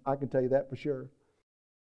open. I can tell you that for sure.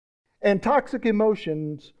 And toxic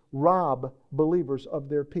emotions rob believers of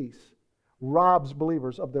their peace, robs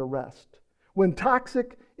believers of their rest. When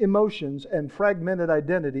toxic emotions and fragmented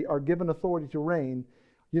identity are given authority to reign,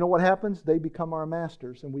 you know what happens? They become our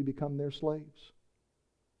masters and we become their slaves.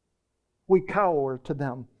 We cower to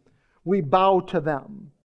them. We bow to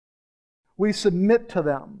them. We submit to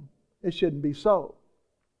them. It shouldn't be so.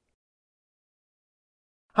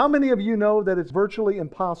 How many of you know that it's virtually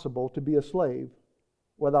impossible to be a slave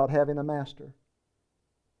without having a master?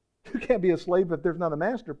 You can't be a slave if there's not a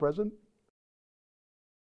master present.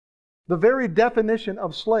 The very definition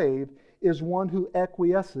of slave is one who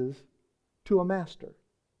acquiesces to a master.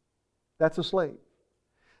 That's a slave.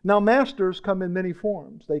 Now, masters come in many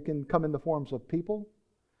forms. They can come in the forms of people.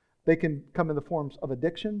 They can come in the forms of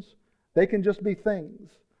addictions. They can just be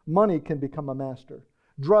things. Money can become a master.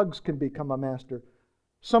 Drugs can become a master.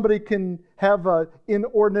 Somebody can have an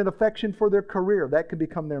inordinate affection for their career. That can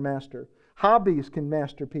become their master. Hobbies can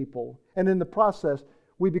master people. And in the process,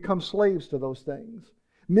 we become slaves to those things.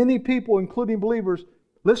 Many people, including believers,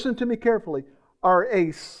 listen to me carefully, are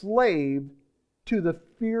a slave to the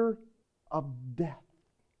fear of death.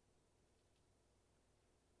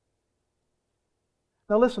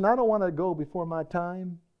 Now listen, I don't want to go before my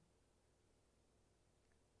time,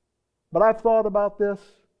 but I've thought about this.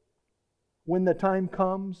 When the time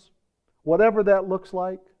comes, whatever that looks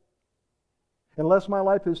like, unless my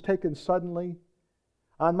life is taken suddenly,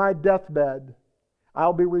 on my deathbed,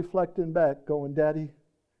 I'll be reflecting back going, Daddy,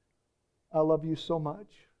 I love you so much.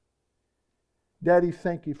 Daddy,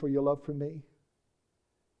 thank you for your love for me.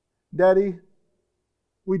 Daddy,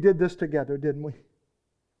 we did this together, didn't we?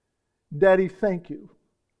 Daddy, thank you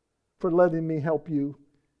for letting me help you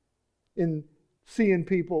in seeing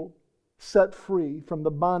people set free from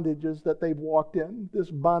the bondages that they've walked in,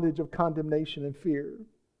 this bondage of condemnation and fear.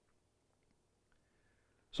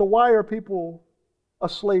 So why are people a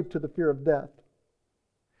slave to the fear of death?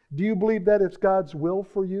 Do you believe that it's God's will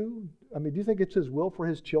for you? I mean, do you think it's His will for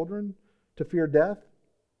His children to fear death?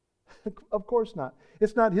 Of course not.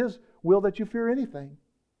 It's not His will that you fear anything.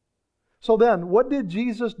 So then, what did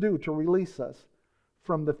Jesus do to release us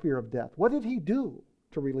from the fear of death? What did He do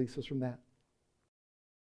to release us from that?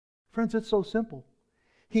 Friends, it's so simple.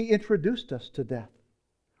 He introduced us to death.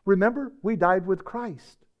 Remember, we died with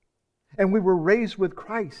Christ. And we were raised with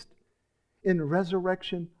Christ in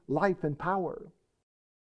resurrection, life, and power.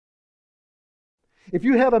 If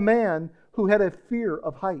you had a man who had a fear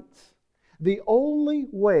of heights, the only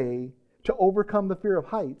way to overcome the fear of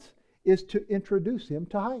heights is to introduce him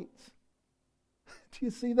to heights. Do you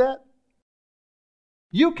see that?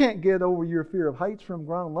 You can't get over your fear of heights from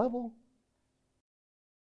ground level.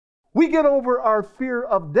 We get over our fear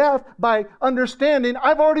of death by understanding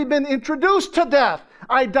I've already been introduced to death.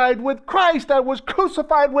 I died with Christ. I was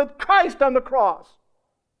crucified with Christ on the cross.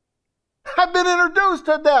 I've been introduced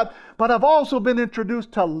to death, but I've also been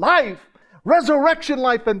introduced to life, resurrection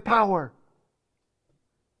life and power.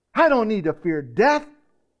 I don't need to fear death.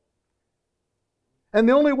 And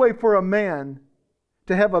the only way for a man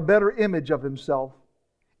to have a better image of himself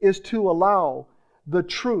is to allow the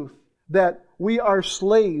truth that we are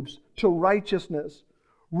slaves to righteousness.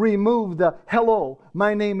 Remove the hello,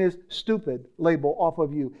 my name is stupid label off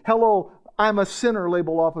of you. Hello, I'm a sinner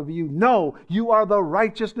label off of you. No, you are the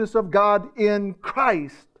righteousness of God in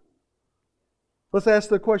Christ. Let's ask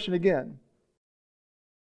the question again.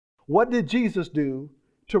 What did Jesus do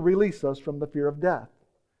to release us from the fear of death?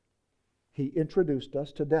 He introduced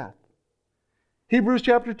us to death. Hebrews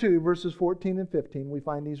chapter 2, verses 14 and 15, we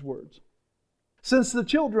find these words. Since the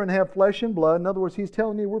children have flesh and blood, in other words, He's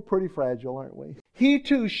telling you we're pretty fragile, aren't we? He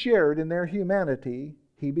too shared in their humanity.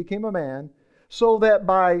 He became a man, so that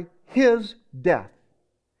by His death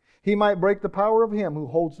He might break the power of him who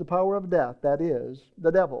holds the power of death, that is,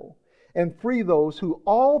 the devil, and free those who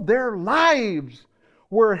all their lives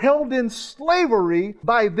were held in slavery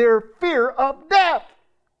by their fear of death.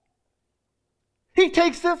 He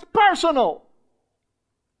takes this personal.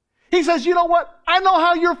 He says, you know what? I know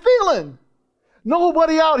how you're feeling.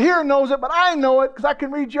 Nobody out here knows it, but I know it because I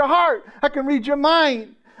can read your heart. I can read your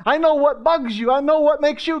mind. I know what bugs you. I know what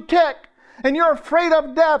makes you tick. And you're afraid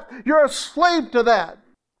of death. You're a slave to that.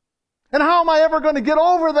 And how am I ever going to get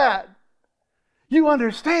over that? You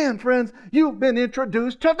understand, friends, you've been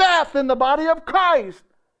introduced to death in the body of Christ.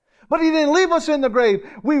 But He didn't leave us in the grave.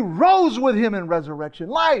 We rose with Him in resurrection,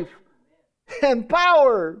 life, and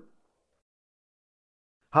power.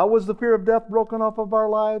 How was the fear of death broken off of our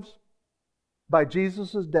lives? By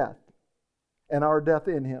Jesus' death and our death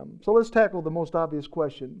in Him. So let's tackle the most obvious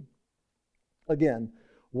question. Again,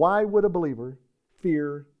 why would a believer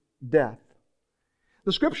fear death?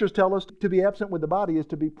 The Scriptures tell us to be absent with the body is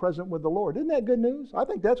to be present with the Lord. Isn't that good news? I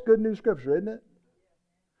think that's good news Scripture, isn't it?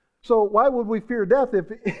 So why would we fear death if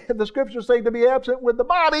the Scriptures say to be absent with the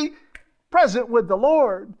body, present with the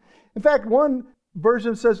Lord? In fact, one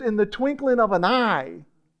version says in the twinkling of an eye.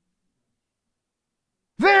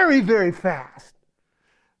 Very, very fast.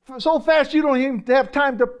 So fast you don't even have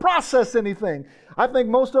time to process anything. I think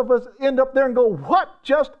most of us end up there and go, what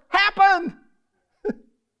just happened?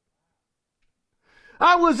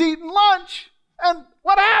 I was eating lunch and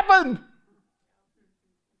what happened?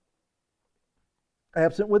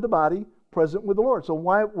 Absent with the body, present with the Lord. So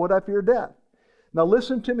why would I fear death? Now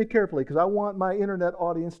listen to me carefully because I want my internet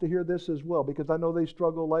audience to hear this as well because I know they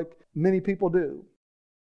struggle like many people do.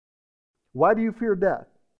 Why do you fear death?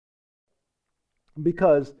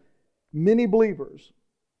 Because many believers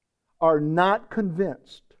are not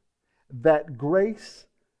convinced that grace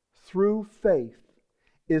through faith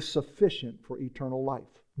is sufficient for eternal life.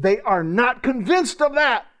 They are not convinced of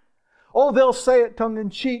that. Oh, they'll say it tongue in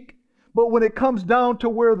cheek, but when it comes down to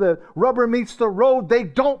where the rubber meets the road, they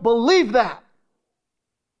don't believe that.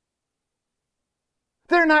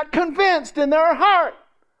 They're not convinced in their heart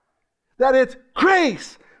that it's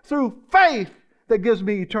grace through faith that gives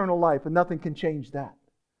me eternal life, and nothing can change that.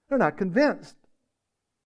 They're not convinced.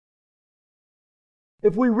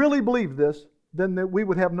 If we really believe this, then we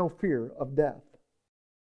would have no fear of death.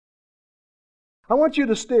 I want you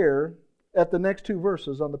to stare at the next two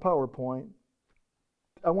verses on the PowerPoint.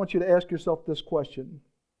 I want you to ask yourself this question.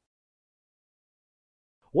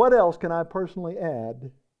 What else can I personally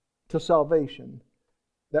add to salvation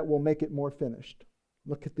that will make it more finished?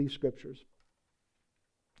 Look at these scriptures.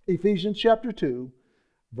 Ephesians chapter 2,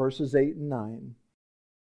 verses 8 and 9.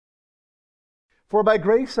 For by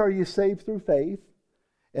grace are ye saved through faith,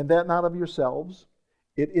 and that not of yourselves.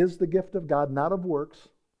 It is the gift of God, not of works,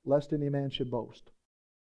 lest any man should boast.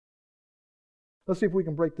 Let's see if we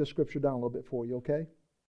can break this scripture down a little bit for you, okay?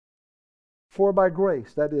 For by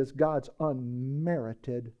grace, that is God's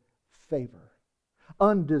unmerited favor,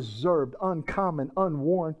 undeserved, uncommon,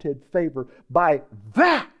 unwarranted favor, by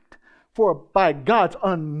God's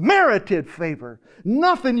unmerited favor.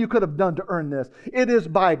 Nothing you could have done to earn this. It is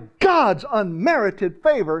by God's unmerited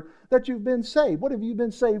favor that you've been saved. What have you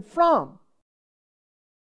been saved from?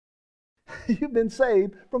 You've been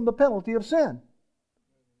saved from the penalty of sin.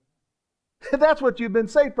 That's what you've been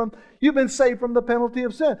saved from. You've been saved from the penalty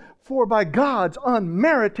of sin. For by God's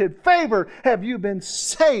unmerited favor have you been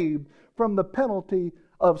saved from the penalty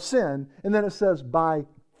of sin. And then it says by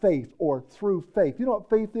faith or through faith. You know what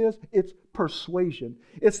faith is? It's persuasion.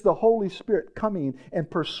 It's the Holy Spirit coming and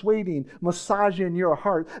persuading, massaging your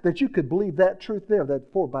heart that you could believe that truth there.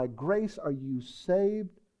 That for by grace are you saved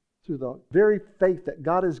through the very faith that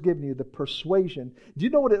God has given you, the persuasion. Do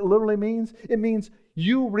you know what it literally means? It means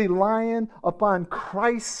you relying upon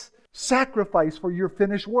Christ's sacrifice for your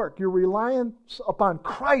finished work. You're relying upon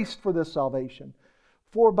Christ for this salvation.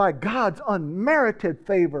 For by God's unmerited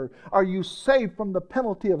favor are you saved from the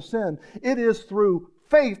penalty of sin. It is through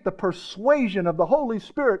faith, the persuasion of the Holy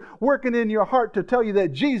Spirit working in your heart to tell you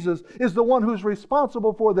that Jesus is the one who's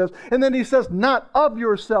responsible for this. And then he says, not of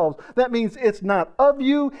yourselves. That means it's not of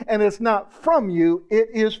you and it's not from you. It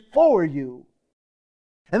is for you.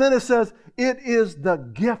 And then it says, it is the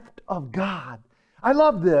gift of God. I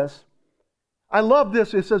love this.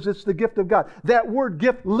 It says it's the gift of God. That word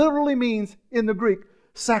gift literally means, in the Greek,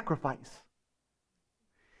 sacrifice.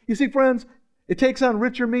 You see, friends, it takes on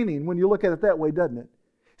richer meaning when you look at it that way, doesn't it?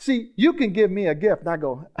 See, you can give me a gift and I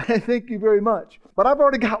go, thank you very much. But I've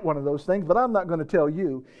already got one of those things, but I'm not going to tell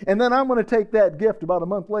you. And then I'm going to take that gift about a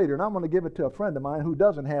month later and I'm going to give it to a friend of mine who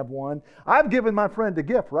doesn't have one. I've given my friend a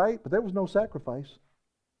gift, right? But there was no sacrifice.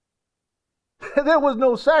 There was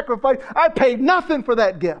no sacrifice. I paid nothing for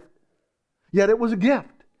that gift. Yet it was a gift.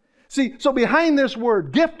 See, so behind this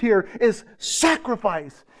word gift here is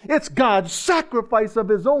sacrifice. It's God's sacrifice of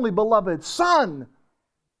His only beloved Son.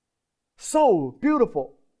 So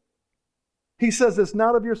beautiful. He says it's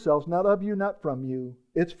not of yourselves, not of you, not from you.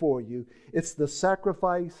 It's for you. It's the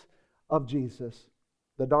sacrifice of Jesus,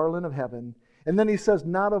 the darling of heaven. And then he says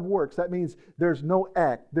not of works. That means there's no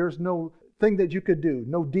act. There's no thing that you could do.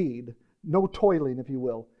 No deed. No toiling, if you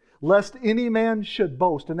will. Lest any man should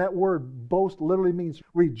boast. And that word boast literally means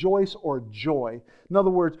rejoice or joy. In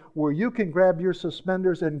other words, where you can grab your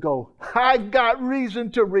suspenders and go, I've got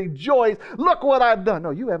reason to rejoice. Look what I've done.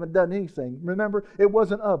 No, you haven't done anything. Remember, it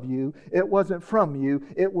wasn't of you. It wasn't from you.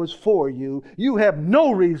 It was for you. You have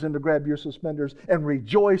no reason to grab your suspenders and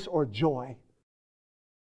rejoice or joy.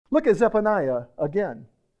 Look at Zephaniah again.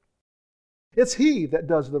 It's he that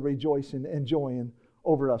does the rejoicing and joying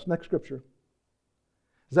over us. Next scripture.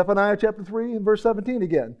 Zephaniah chapter 3 and verse 17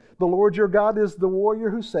 again. The Lord your God is the warrior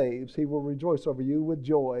who saves. He will rejoice over you with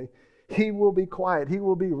joy. He will be quiet. He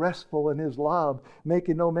will be restful in His love,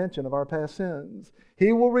 making no mention of our past sins.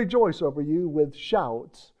 He will rejoice over you with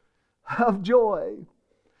shouts of joy.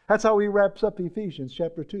 That's how he wraps up Ephesians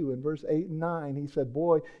chapter 2 and verse 8 and 9. He said,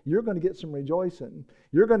 boy, you're going to get some rejoicing.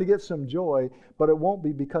 You're going to get some joy, but it won't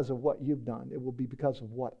be because of what you've done. It will be because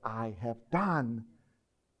of what I have done.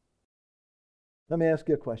 Let me ask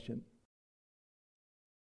you a question.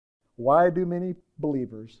 Why do many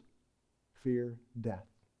believers fear death?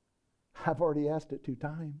 I've already asked it 2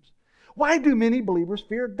 times. Why do many believers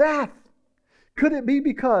fear death? Could it be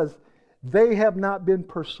because they have not been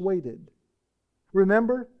persuaded?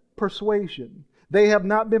 Remember, persuasion. they have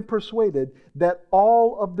not been persuaded that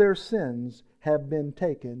all of their sins have been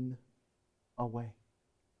taken away.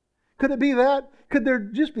 Could it be that? Could there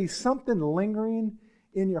just be something lingering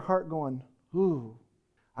in your heart going, ooh,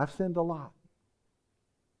 I've sinned a lot?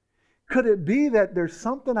 Could it be that there's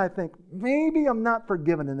something I think, maybe I'm not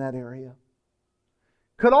forgiven in that area?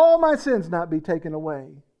 Could all my sins not be taken away?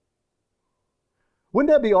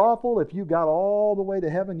 Wouldn't that be awful if you got all the way to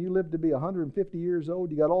heaven, you lived to be 150 years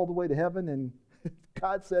old, you got all the way to heaven, and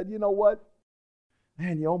God said, you know what?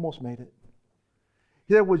 Man, you almost made it.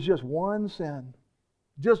 There was just one sin.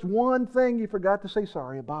 Just one thing you forgot to say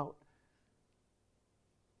sorry about.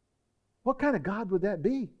 What kind of God would that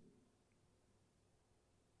be?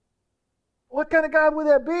 What kind of God would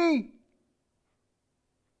that be?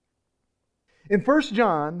 In 1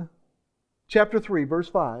 John chapter 3, verse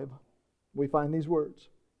 5, we find these words.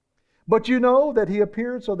 But you know that He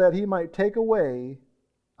appeared so that He might take away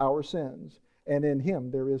our sins, and in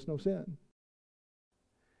Him there is no sin.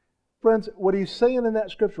 Friends, what he's saying in that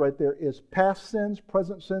scripture right there is past sins,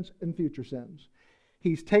 present sins, and future sins.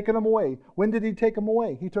 He's taken them away. When did He take them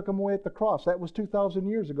away? He took them away at the cross. That was 2,000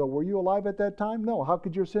 years ago. Were you alive at that time? No. How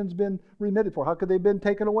could your sins been remitted for? How could they have been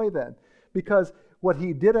taken away then? Because what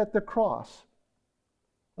He did at the cross,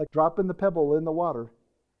 like dropping the pebble in the water,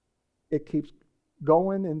 it keeps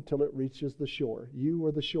going until it reaches the shore. You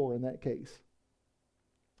are the shore in that case.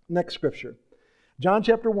 Next scripture. John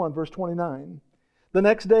chapter 1, verse 29. The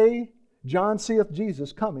next day John seeth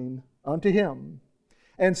Jesus coming unto him,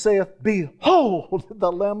 and saith, Behold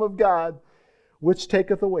the Lamb of God, which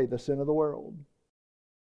taketh away the sin of the world.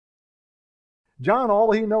 John,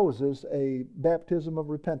 all he knows is a baptism of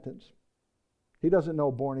repentance. He doesn't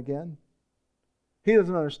know born again. He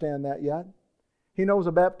doesn't understand that yet. He knows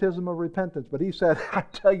a baptism of repentance, but he said, I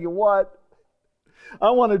tell you what,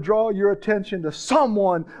 I want to draw your attention to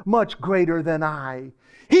someone much greater than I.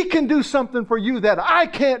 He can do something for you that I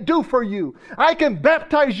can't do for you. I can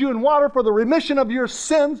baptize you in water for the remission of your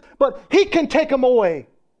sins, but He can take them away.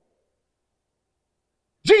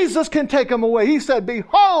 Jesus can take them away. He said,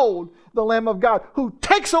 Behold the Lamb of God who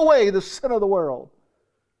takes away the sin of the world.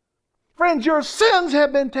 Friends, your sins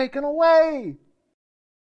have been taken away.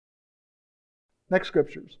 Next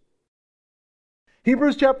scriptures.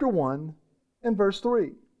 Hebrews chapter 1 and verse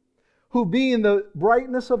 3. Who being the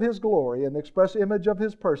brightness of His glory and the express image of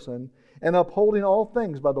His person, and upholding all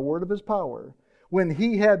things by the word of His power, when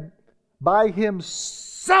He had by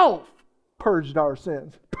Himself purged our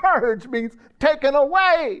sins. Purge means taken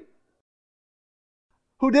away.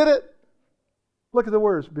 Who did it? Look at the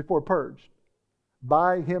words before purged.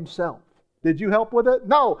 By Himself. Did you help with it?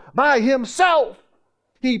 No, by Himself.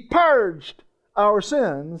 He purged our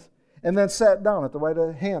sins and then sat down at the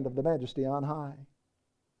right hand of the Majesty on high.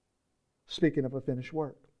 Speaking of a finished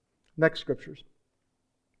work. Next scriptures.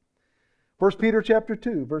 1 Peter chapter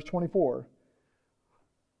 2, verse 24.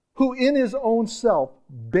 Who in His own self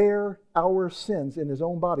bare our sins in His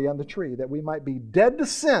own body on the tree, that we might be dead to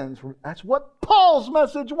sins. That's what Paul's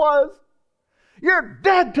message was. You're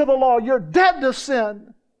dead to the law. You're dead to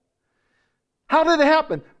sin. How did it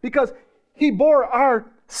happen? Because He bore our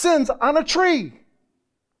sins on a tree.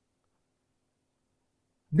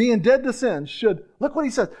 Being dead to sin should, look what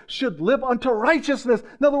he says, should live unto righteousness.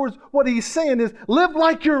 In other words, what he's saying is, live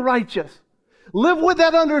like you're righteous. Live with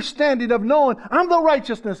that understanding of knowing I'm the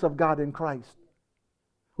righteousness of God in Christ.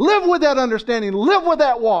 Live with that understanding. Live with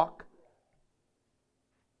that walk.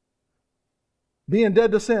 Being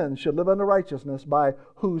dead to sin should live unto righteousness, by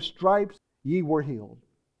whose stripes ye were healed.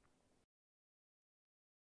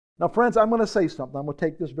 Now, friends, I'm going to say something. I'm going to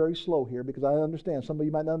take this very slow here because I understand. Some of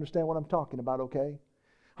you might not understand what I'm talking about, okay?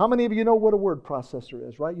 How many of you know what a word processor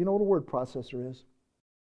is, right? You know what a word processor is?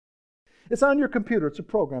 It's on your computer. It's a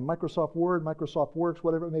program. Microsoft Word, Microsoft Works,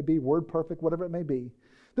 whatever it may be, WordPerfect, whatever it may be.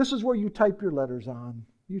 This is where you type your letters on.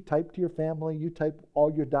 You type to your family. You type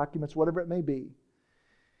all your documents, whatever it may be.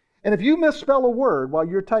 And if you misspell a word while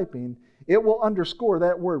you're typing, it will underscore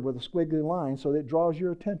that word with a squiggly line so that it draws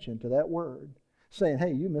your attention to that word, saying,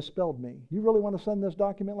 hey, you misspelled me. You really want to send this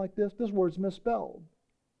document like this? This word's misspelled.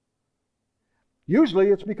 Usually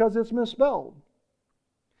it's because it's misspelled.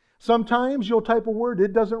 Sometimes you'll type a word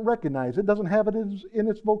it doesn't recognize. It doesn't have it in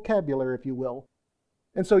its vocabulary, if you will.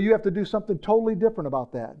 And so you have to do something totally different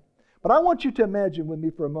about that. But I want you to imagine with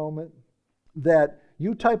me for a moment that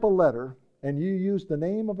you type a letter and you use the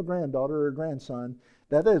name of a granddaughter or a grandson.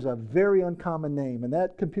 That is a very uncommon name. And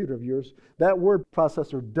that computer of yours, that word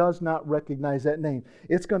processor does not recognize that name.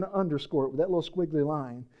 It's going to underscore it with that little squiggly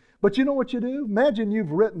line. But you know what you do? Imagine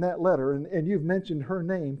you've written that letter and you've mentioned her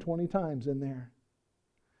name 20 times in there.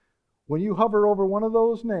 When you hover over one of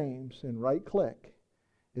those names and right-click,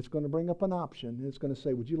 it's going to bring up an option. And it's going to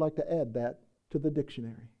say, would you like to add that to the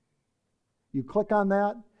dictionary? You click on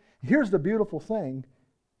that. Here's the beautiful thing.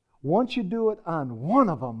 Once you do it on one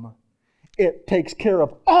of them, it takes care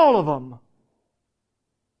of all of them.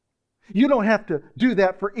 You don't have to do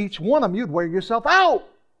that for each one of them. You'd wear yourself out.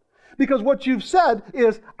 Because what you've said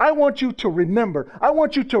is, I want you to remember. I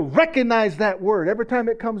want you to recognize that word every time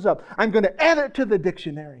it comes up. I'm going to add it to the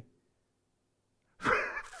dictionary.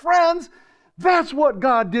 Friends, that's what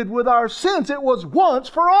God did with our sins. It was once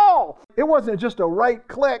for all. It wasn't just a right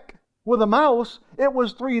click with a mouse. It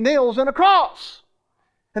was 3 nails and a cross.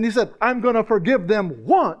 And He said, I'm going to forgive them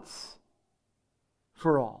once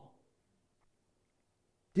for all.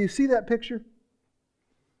 Do you see that picture?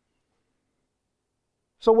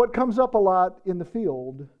 So what comes up a lot in the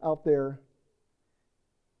field out there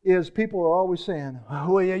is people are always saying,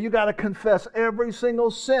 oh yeah, you got to confess every single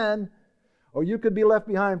sin or you could be left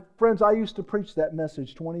behind. Friends, I used to preach that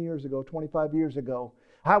message 20 years ago, 25 years ago.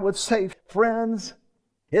 I would say, friends,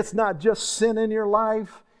 it's not just sin in your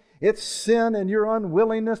life. It's sin in your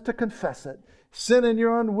unwillingness to confess it. Sin in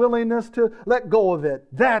your unwillingness to let go of it.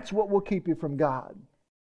 That's what will keep you from God.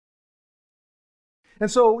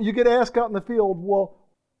 And so you get asked out in the field, well,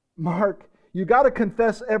 Mark, you got to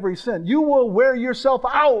confess every sin. You will wear yourself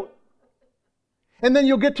out. And then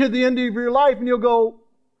you'll get to the end of your life and you'll go,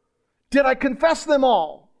 did I confess them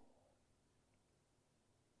all?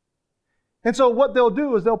 And so what they'll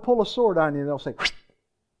do is they'll pull a sword on you and they'll say,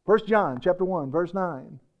 1 John chapter 1, verse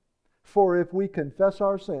 9, for if we confess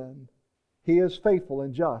our sin, He is faithful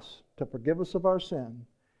and just to forgive us of our sin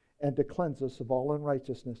and to cleanse us of all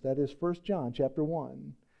unrighteousness. That is 1 John chapter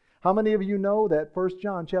 1. How many of you know that 1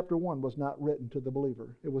 John chapter 1 was not written to the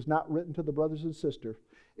believer? It was not written to the brothers and sisters.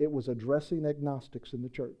 It was addressing agnostics in the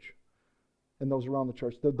church and those around the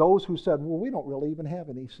church. Those who said, well, we don't really even have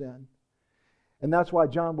any sin. And that's why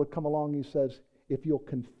John would come along and he says, if you'll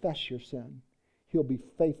confess your sin, He'll be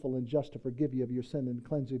faithful and just to forgive you of your sin and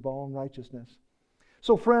cleanse you of all unrighteousness.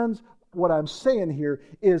 So friends, what I'm saying here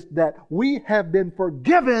is that we have been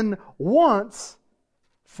forgiven once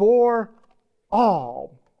for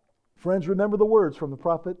all. Friends, remember the words from the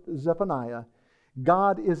prophet Zephaniah.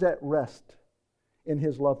 God is at rest in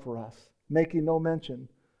His love for us, making no mention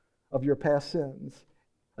of your past sins.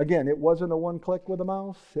 Again, it wasn't a one click with a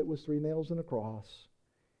mouse. It was 3 nails and a cross.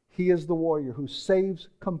 He is the warrior who saves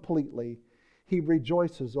completely. He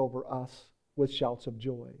rejoices over us with shouts of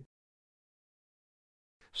joy.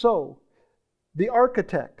 So, the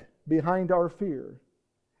architect behind our fear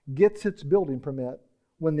gets its building permit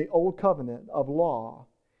when the old covenant of law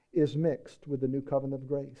is mixed with the new covenant of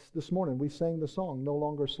grace. This morning we sang the song, No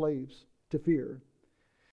Longer Slaves to Fear.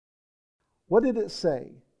 What did it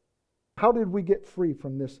say? How did we get free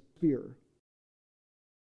from this fear?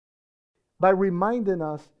 By reminding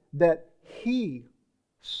us that He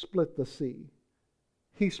split the sea.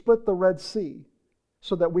 He split the Red Sea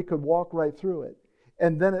so that we could walk right through it.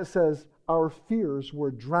 And then it says, our fears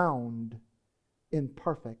were drowned in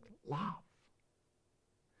perfect love.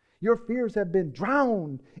 Your fears have been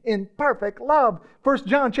drowned in perfect love. 1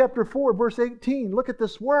 John chapter 4, verse 18. Look at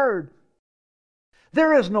this word.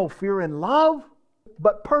 There is no fear in love,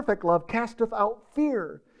 but perfect love casteth out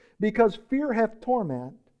fear, because fear hath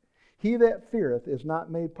torment. He that feareth is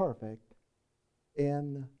not made perfect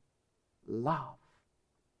in love.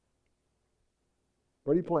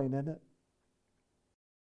 Pretty plain, isn't it?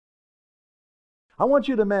 I want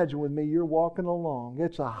you to imagine with me, you're walking along.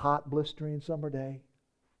 It's a hot, blistering summer day.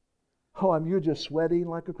 Oh, you're just sweating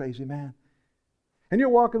like a crazy man. And you're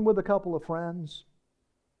walking with a couple of friends.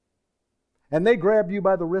 And they grab you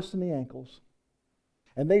by the wrists and the ankles.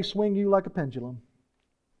 And they swing you like a pendulum.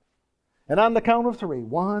 And on the count of 3,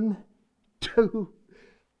 1, 2,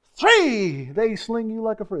 3, they sling you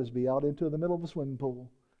like a frisbee out into the middle of a swimming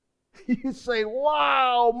pool. You say,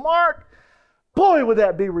 wow, Mark, boy, would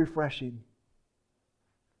that be refreshing.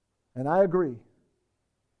 And I agree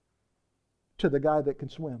to the guy that can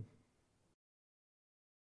swim.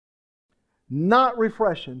 Not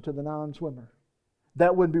refreshing to the non-swimmer.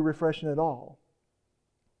 That wouldn't be refreshing at all.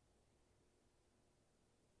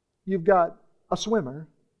 You've got a swimmer,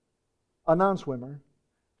 a non-swimmer,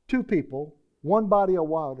 2 people, 1 body of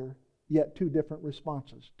water, yet 2 different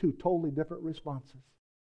responses. 2 totally different responses.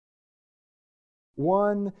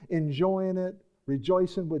 One enjoying it,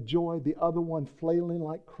 rejoicing with joy, the other one flailing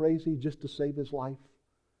like crazy just to save his life.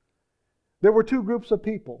 There were 2 groups of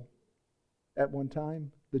people at one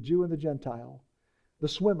time, the Jew and the Gentile, the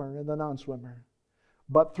swimmer and the non-swimmer.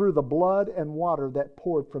 But through the blood and water that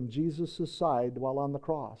poured from Jesus' side while on the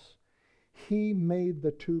cross, He made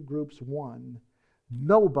the two groups one.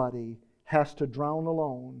 Nobody has to drown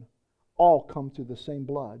alone. All come through the same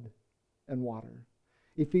blood and water.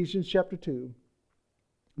 Ephesians chapter 2,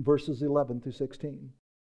 verses 11 through 16.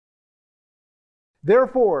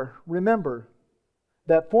 Therefore, remember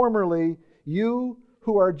that formerly you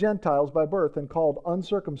who are Gentiles by birth and called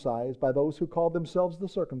uncircumcised by those who call themselves the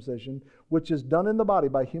circumcision, which is done in the body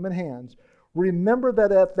by human hands, remember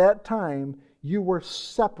that at that time you were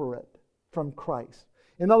separate from Christ.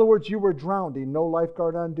 In other words, you were drowning, no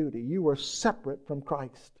lifeguard on duty. You were separate from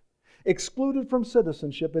Christ, excluded from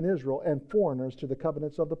citizenship in Israel and foreigners to the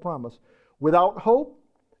covenants of the promise, without hope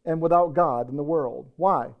and without God in the world.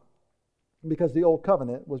 Why? Because the old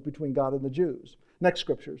covenant was between God and the Jews. Next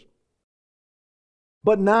scriptures.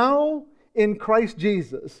 But now in Christ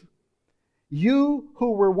Jesus, you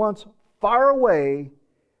who were once far away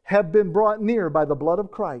have been brought near by the blood of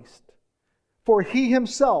Christ. For He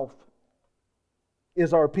Himself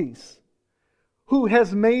is our peace, who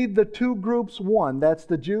has made the two groups one, that's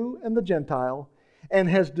the Jew and the Gentile, and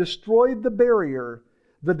has destroyed the barrier,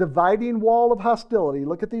 the dividing wall of hostility.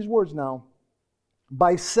 Look at these words now.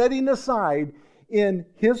 By setting aside in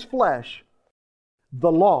His flesh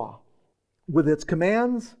the law with its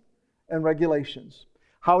commands and regulations.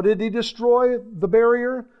 How did He destroy the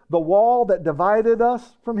barrier, the wall that divided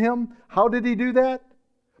us from Him? How did He do that?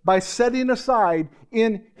 By setting aside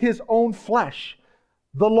in His own flesh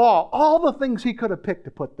the law, all the things He could have picked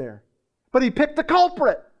to put there. But He picked the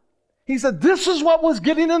culprit. He said, this is what was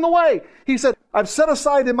getting in the way. He said, I've set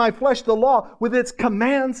aside in my flesh the law with its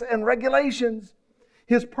commands and regulations.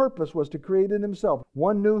 His purpose was to create in Himself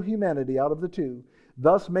one new humanity out of the two,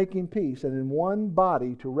 thus making peace, and in one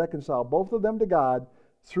body to reconcile both of them to God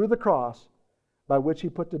through the cross, by which He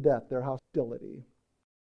put to death their hostility.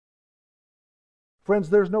 Friends,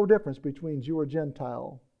 there's no difference between Jew or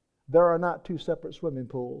Gentile. There are not two separate swimming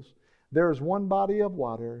pools. There is one body of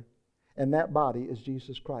water, and that body is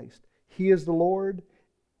Jesus Christ. He is the Lord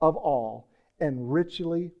of all, and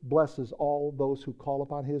richly blesses all those who call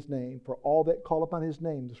upon His name. For all that call upon His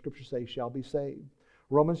name, the Scriptures say, shall be saved.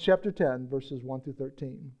 Romans chapter 10, verses 1 through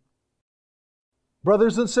 13.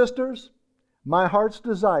 Brothers and sisters, my heart's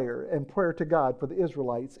desire and prayer to God for the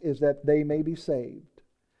Israelites is that they may be saved.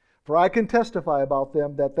 For I can testify about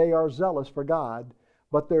them that they are zealous for God,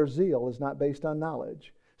 but their zeal is not based on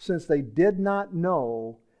knowledge, since they did not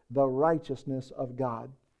know the righteousness of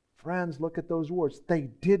God. Friends, look at those words. They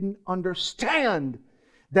didn't understand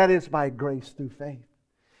that it's by grace through faith.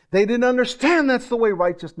 They didn't understand that's the way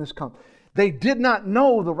righteousness comes. They did not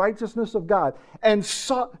know the righteousness of God and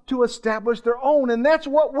sought to establish their own. And that's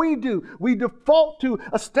what we do. We default to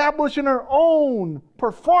establishing our own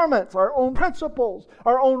performance, our own principles,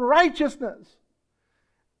 our own righteousness.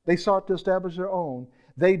 They sought to establish their own.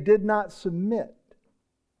 They did not submit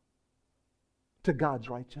to God's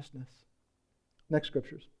righteousness. Next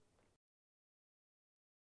scriptures.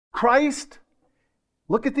 Christ,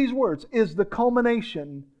 look at these words, is the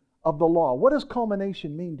culmination of the law. What does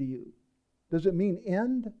culmination mean to you? Does it mean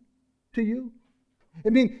end to you?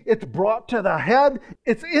 It means it's brought to the head.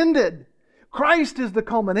 It's ended. Christ is the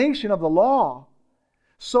culmination of the law,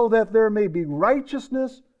 so that there may be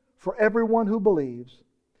righteousness for everyone who believes.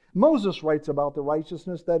 Moses writes about the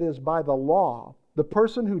righteousness that is by the law. The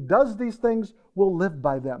person who does these things will live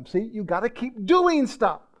by them. See, you got to keep doing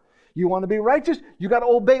stuff. You want to be righteous, you got to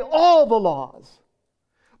obey all the laws.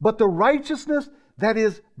 But the righteousness that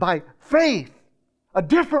is by faith, a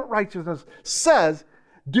different righteousness, says,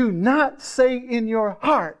 do not say in your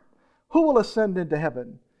heart, who will ascend into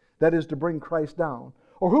heaven? That is to bring Christ down.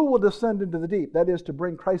 Or who will descend into the deep? That is to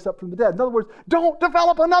bring Christ up from the dead. In other words, don't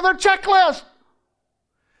develop another checklist.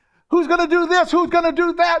 Who's going to do this? Who's going to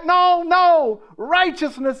do that? No.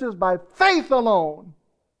 Righteousness is by faith alone.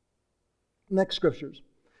 Next scriptures.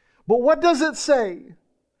 But what does it say?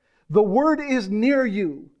 The word is near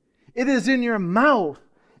you. It is in your mouth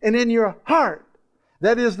and in your heart.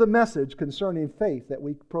 That is the message concerning faith that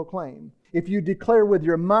we proclaim. If you declare with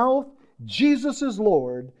your mouth Jesus is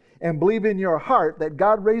Lord and believe in your heart that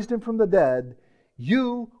God raised Him from the dead,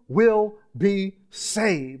 you will be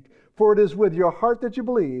saved. For it is with your heart that you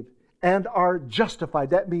believe and are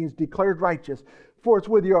justified. That means declared righteous. For it's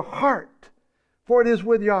with your heart. For it is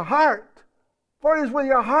with your heart. For it is with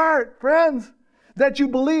your heart, friends, that you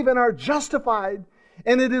believe and are justified.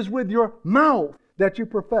 And it is with your mouth that you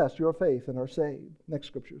profess your faith and are saved. Next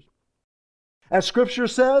scriptures. As Scripture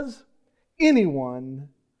says, anyone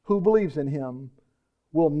who believes in Him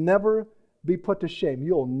will never be put to shame.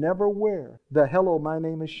 You'll never wear the "Hello, my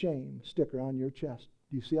name is Shame" sticker on your chest.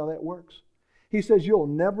 Do you see how that works? He says you'll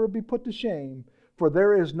never be put to shame, For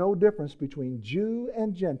there is no difference between Jew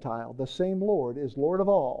and Gentile. The same Lord is Lord of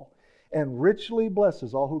all, and richly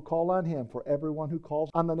blesses all who call on him. For everyone who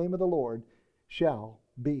calls on the name of the Lord shall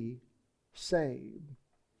be saved.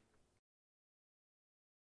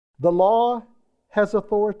 The law has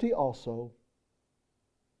authority also,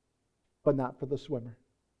 but not for the swimmer.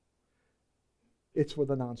 It's for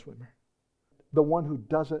the non-swimmer, the one who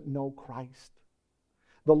doesn't know Christ.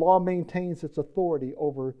 The law maintains its authority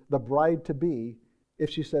over the bride-to-be if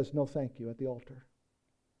she says no thank you at the altar.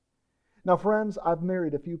 Now, friends, I've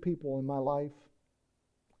married a few people in my life.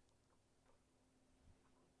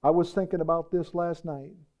 I was thinking about this last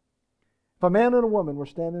night. If a man and a woman were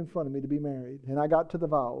standing in front of me to be married, and I got to the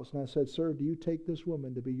vows, and I said, "Sir, do you take this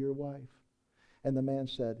woman to be your wife?" And the man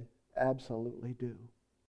said, "Absolutely do."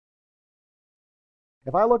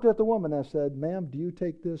 If I looked at the woman and I said, "Ma'am, do you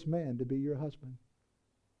take this man to be your husband?"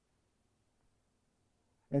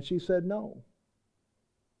 And she said, "No."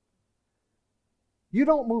 You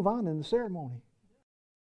don't move on in the ceremony.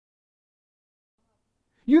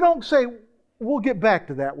 You don't say, "We'll get back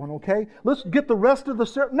to that one, okay? Let's get the rest of the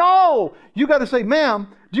ceremony." No! You got to say, "Ma'am,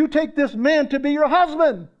 do you take this man to be your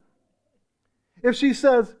husband?" If she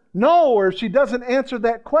says no, or if she doesn't answer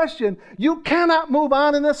that question, you cannot move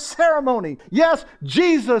on in the ceremony. Yes,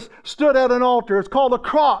 Jesus stood at an altar. It's called a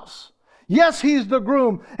cross. Yes, He's the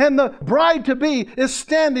groom, and the bride-to-be is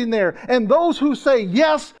standing there. And those who say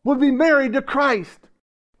yes will be married to Christ.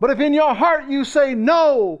 But if in your heart you say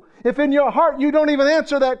no, if in your heart you don't even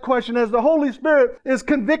answer that question as the Holy Spirit is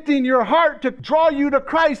convicting your heart to draw you to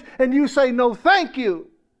Christ, and you say no thank you,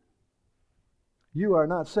 you are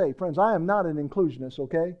not saved. Friends, I am not an inclusionist,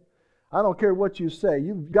 okay? I don't care what you say.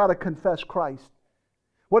 You've got to confess Christ.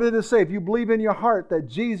 What did it say? If you believe in your heart that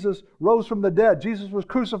Jesus rose from the dead, Jesus was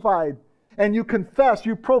crucified, and you confess,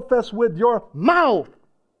 you profess with your mouth.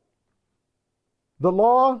 The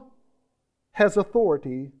law has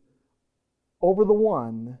authority over the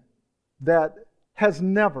one that has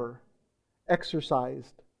never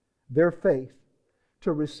exercised their faith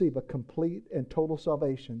to receive a complete and total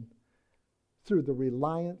salvation through the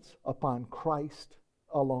reliance upon Christ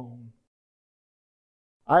alone.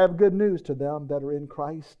 I have good news to them that are in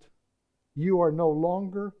Christ. You are no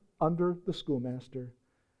longer under the schoolmaster,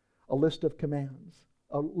 a list of commands,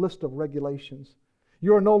 a list of regulations.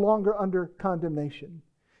 You are no longer under condemnation.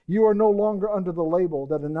 You are no longer under the label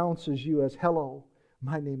that announces you as, "Hello,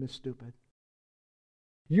 my name is stupid."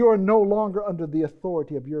 You are no longer under the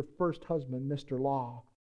authority of your first husband, Mr. Law.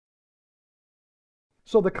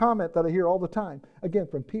 So the comment that I hear all the time, again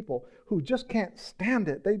from people who just can't stand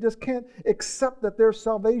it, they just can't accept that their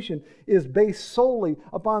salvation is based solely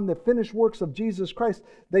upon the finished works of Jesus Christ.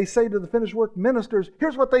 They say to the finished work ministers,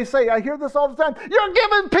 here's what they say, I hear this all the time, "You're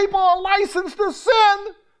giving people a license to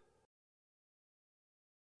sin."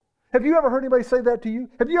 Have you ever heard anybody say that to you?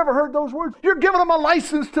 Have you ever heard those words? You're giving them a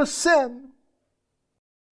license to sin.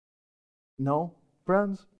 No,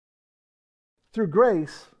 friends. Through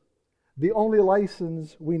grace, the only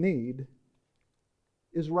license we need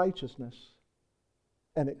is righteousness,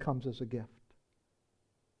 and it comes as a gift.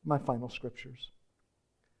 My final scriptures.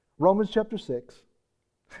 Romans chapter 6,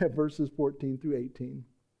 verses 14 through 18.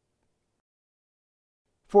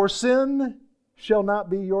 For sin shall not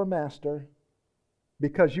be your master,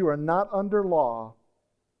 because you are not under law,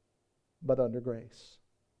 but under grace.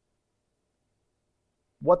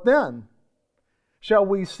 What then? Shall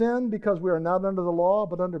we sin because we are not under the law,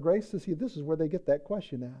 but under grace? See, this is where they get that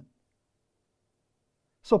question at.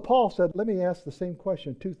 So Paul said, let me ask the same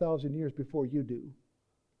question 2,000 years before you do.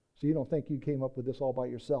 So you don't think you came up with this all by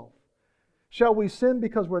yourself. Shall we sin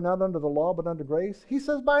because we're not under the law, but under grace? He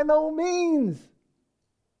says, by no means.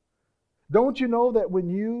 Don't you know that when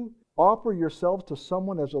you offer yourselves to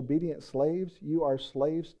someone as obedient slaves, you are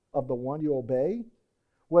slaves of the one you obey?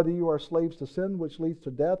 Whether you are slaves to sin, which leads to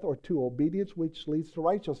death, or to obedience, which leads to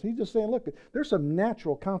righteousness. He's just saying, look, there's some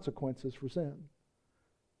natural consequences for sin.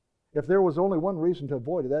 If there was only one reason to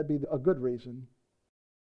avoid it, that'd be a good reason.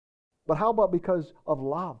 But how about because of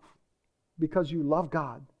love? Because you love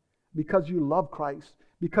God. Because you love Christ.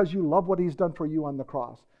 Because you love what He's done for you on the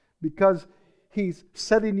cross. Because He's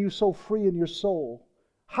setting you so free in your soul.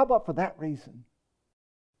 How about for that reason?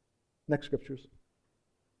 Next scriptures.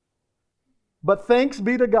 But thanks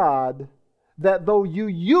be to God that though you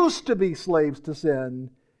used to be slaves to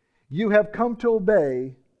sin, you have come to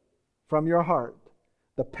obey from your heart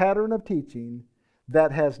the pattern of teaching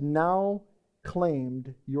that has now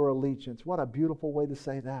claimed your allegiance. What a beautiful way to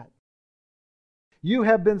say that. You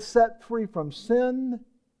have been set free from sin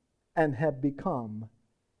and have become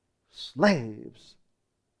slaves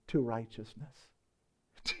to righteousness.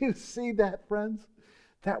 Do you see that, friends?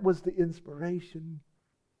 That was the inspiration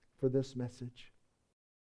for this message.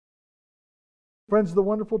 Friends, the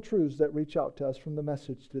wonderful truths that reach out to us from the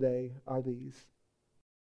message today are these.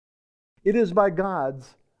 It is by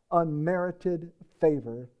God's unmerited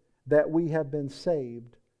favor that we have been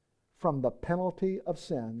saved from the penalty of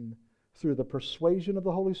sin through the persuasion of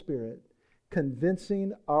the Holy Spirit,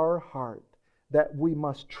 convincing our heart that we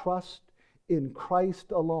must trust in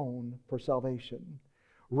Christ alone for salvation.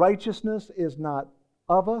 Righteousness is not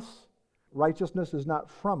of us. Righteousness is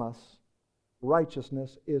not from us.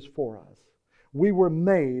 Righteousness is for us. We were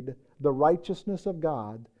made the righteousness of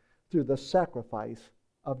God through the sacrifice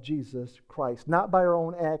of Jesus Christ, not by our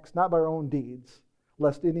own acts, not by our own deeds,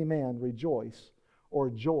 lest any man rejoice or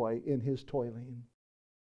joy in his toiling.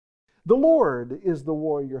 The Lord is the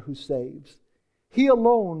warrior who saves. He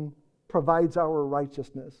alone provides our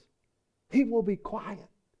righteousness. He will be quiet.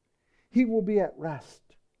 He will be at rest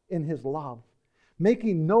in His love,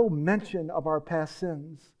 making no mention of our past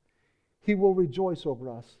sins. He will rejoice over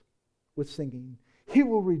us with singing. He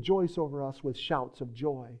will rejoice over us with shouts of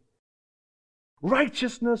joy.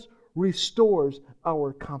 Righteousness restores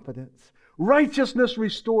our confidence. Righteousness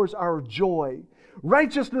restores our joy.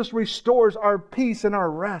 Righteousness restores our peace and our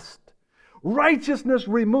rest. Righteousness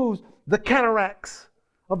removes the cataracts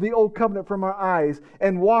of the old covenant from our eyes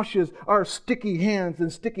and washes our sticky hands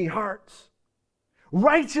and sticky hearts.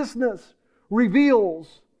 Righteousness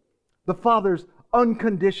reveals the Father's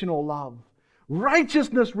unconditional love.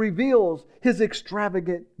 Righteousness reveals His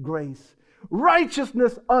extravagant grace.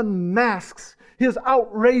 Righteousness unmasks His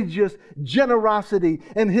outrageous generosity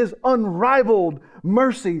and His unrivaled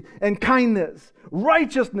mercy and kindness.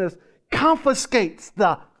 Righteousness confiscates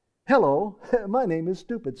the "Hello, my name is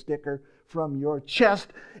stupid" sticker from your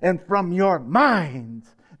chest and from your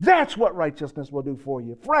minds. That's what righteousness will do for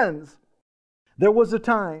you. Friends, there was a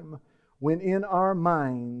time when in our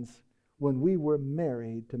minds, when we were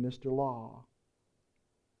married to Mr. Law,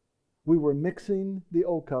 we were mixing the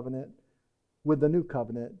old covenant with the new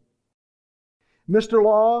covenant. Mr.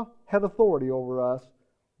 Law had authority over us,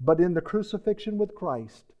 but in the crucifixion with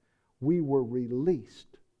Christ, we were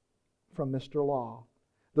released from Mr. Law.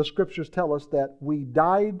 The Scriptures tell us that we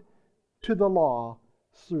died to the law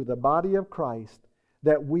through the body of Christ,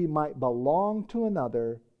 that we might belong to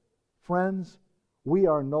another. Friends, we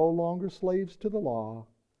are no longer slaves to the law.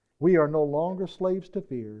 We are no longer slaves to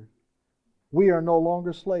fear. We are no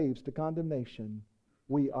longer slaves to condemnation.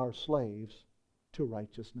 We are slaves to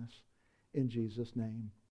righteousness. In Jesus'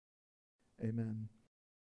 name, amen.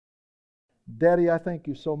 Daddy, I thank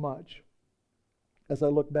you so much as I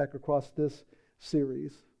look back across this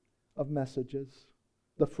series of messages,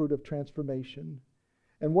 the fruit of transformation.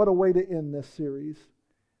 And what a way to end this series,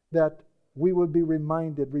 that we would be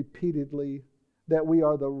reminded repeatedly that we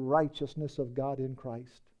are the righteousness of God in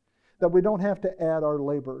Christ. That we don't have to add our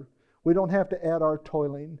labor. We don't have to add our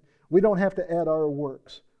toiling. We don't have to add our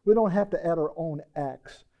works. We don't have to add our own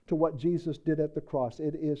acts to what Jesus did at the cross.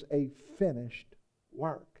 It is a finished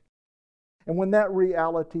work. And when that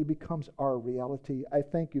reality becomes our reality, I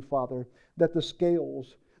thank you, Father, that the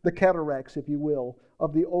scales, the cataracts, if you will,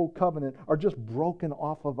 of the old covenant are just broken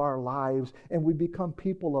off of our lives, and we become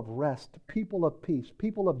people of rest, people of peace,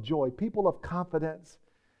 people of joy, people of confidence,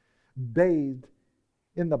 bathed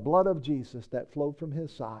in the blood of Jesus that flowed from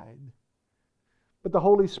His side. But the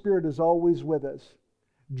Holy Spirit is always with us,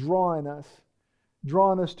 drawing us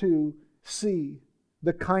to see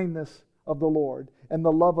the kindness of the Lord and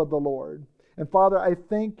the love of the Lord. And Father, I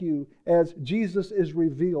thank you as Jesus is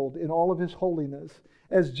revealed in all of His holiness,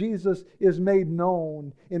 as Jesus is made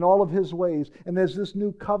known in all of His ways, and as this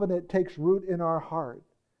new covenant takes root in our heart,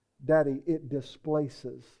 Daddy, it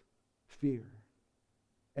displaces fear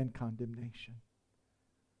and condemnation.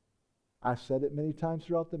 I said it many times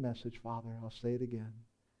throughout the message, Father. I'll say it again.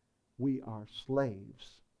 We are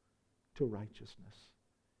slaves to righteousness.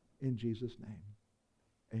 In Jesus' name,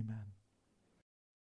 amen.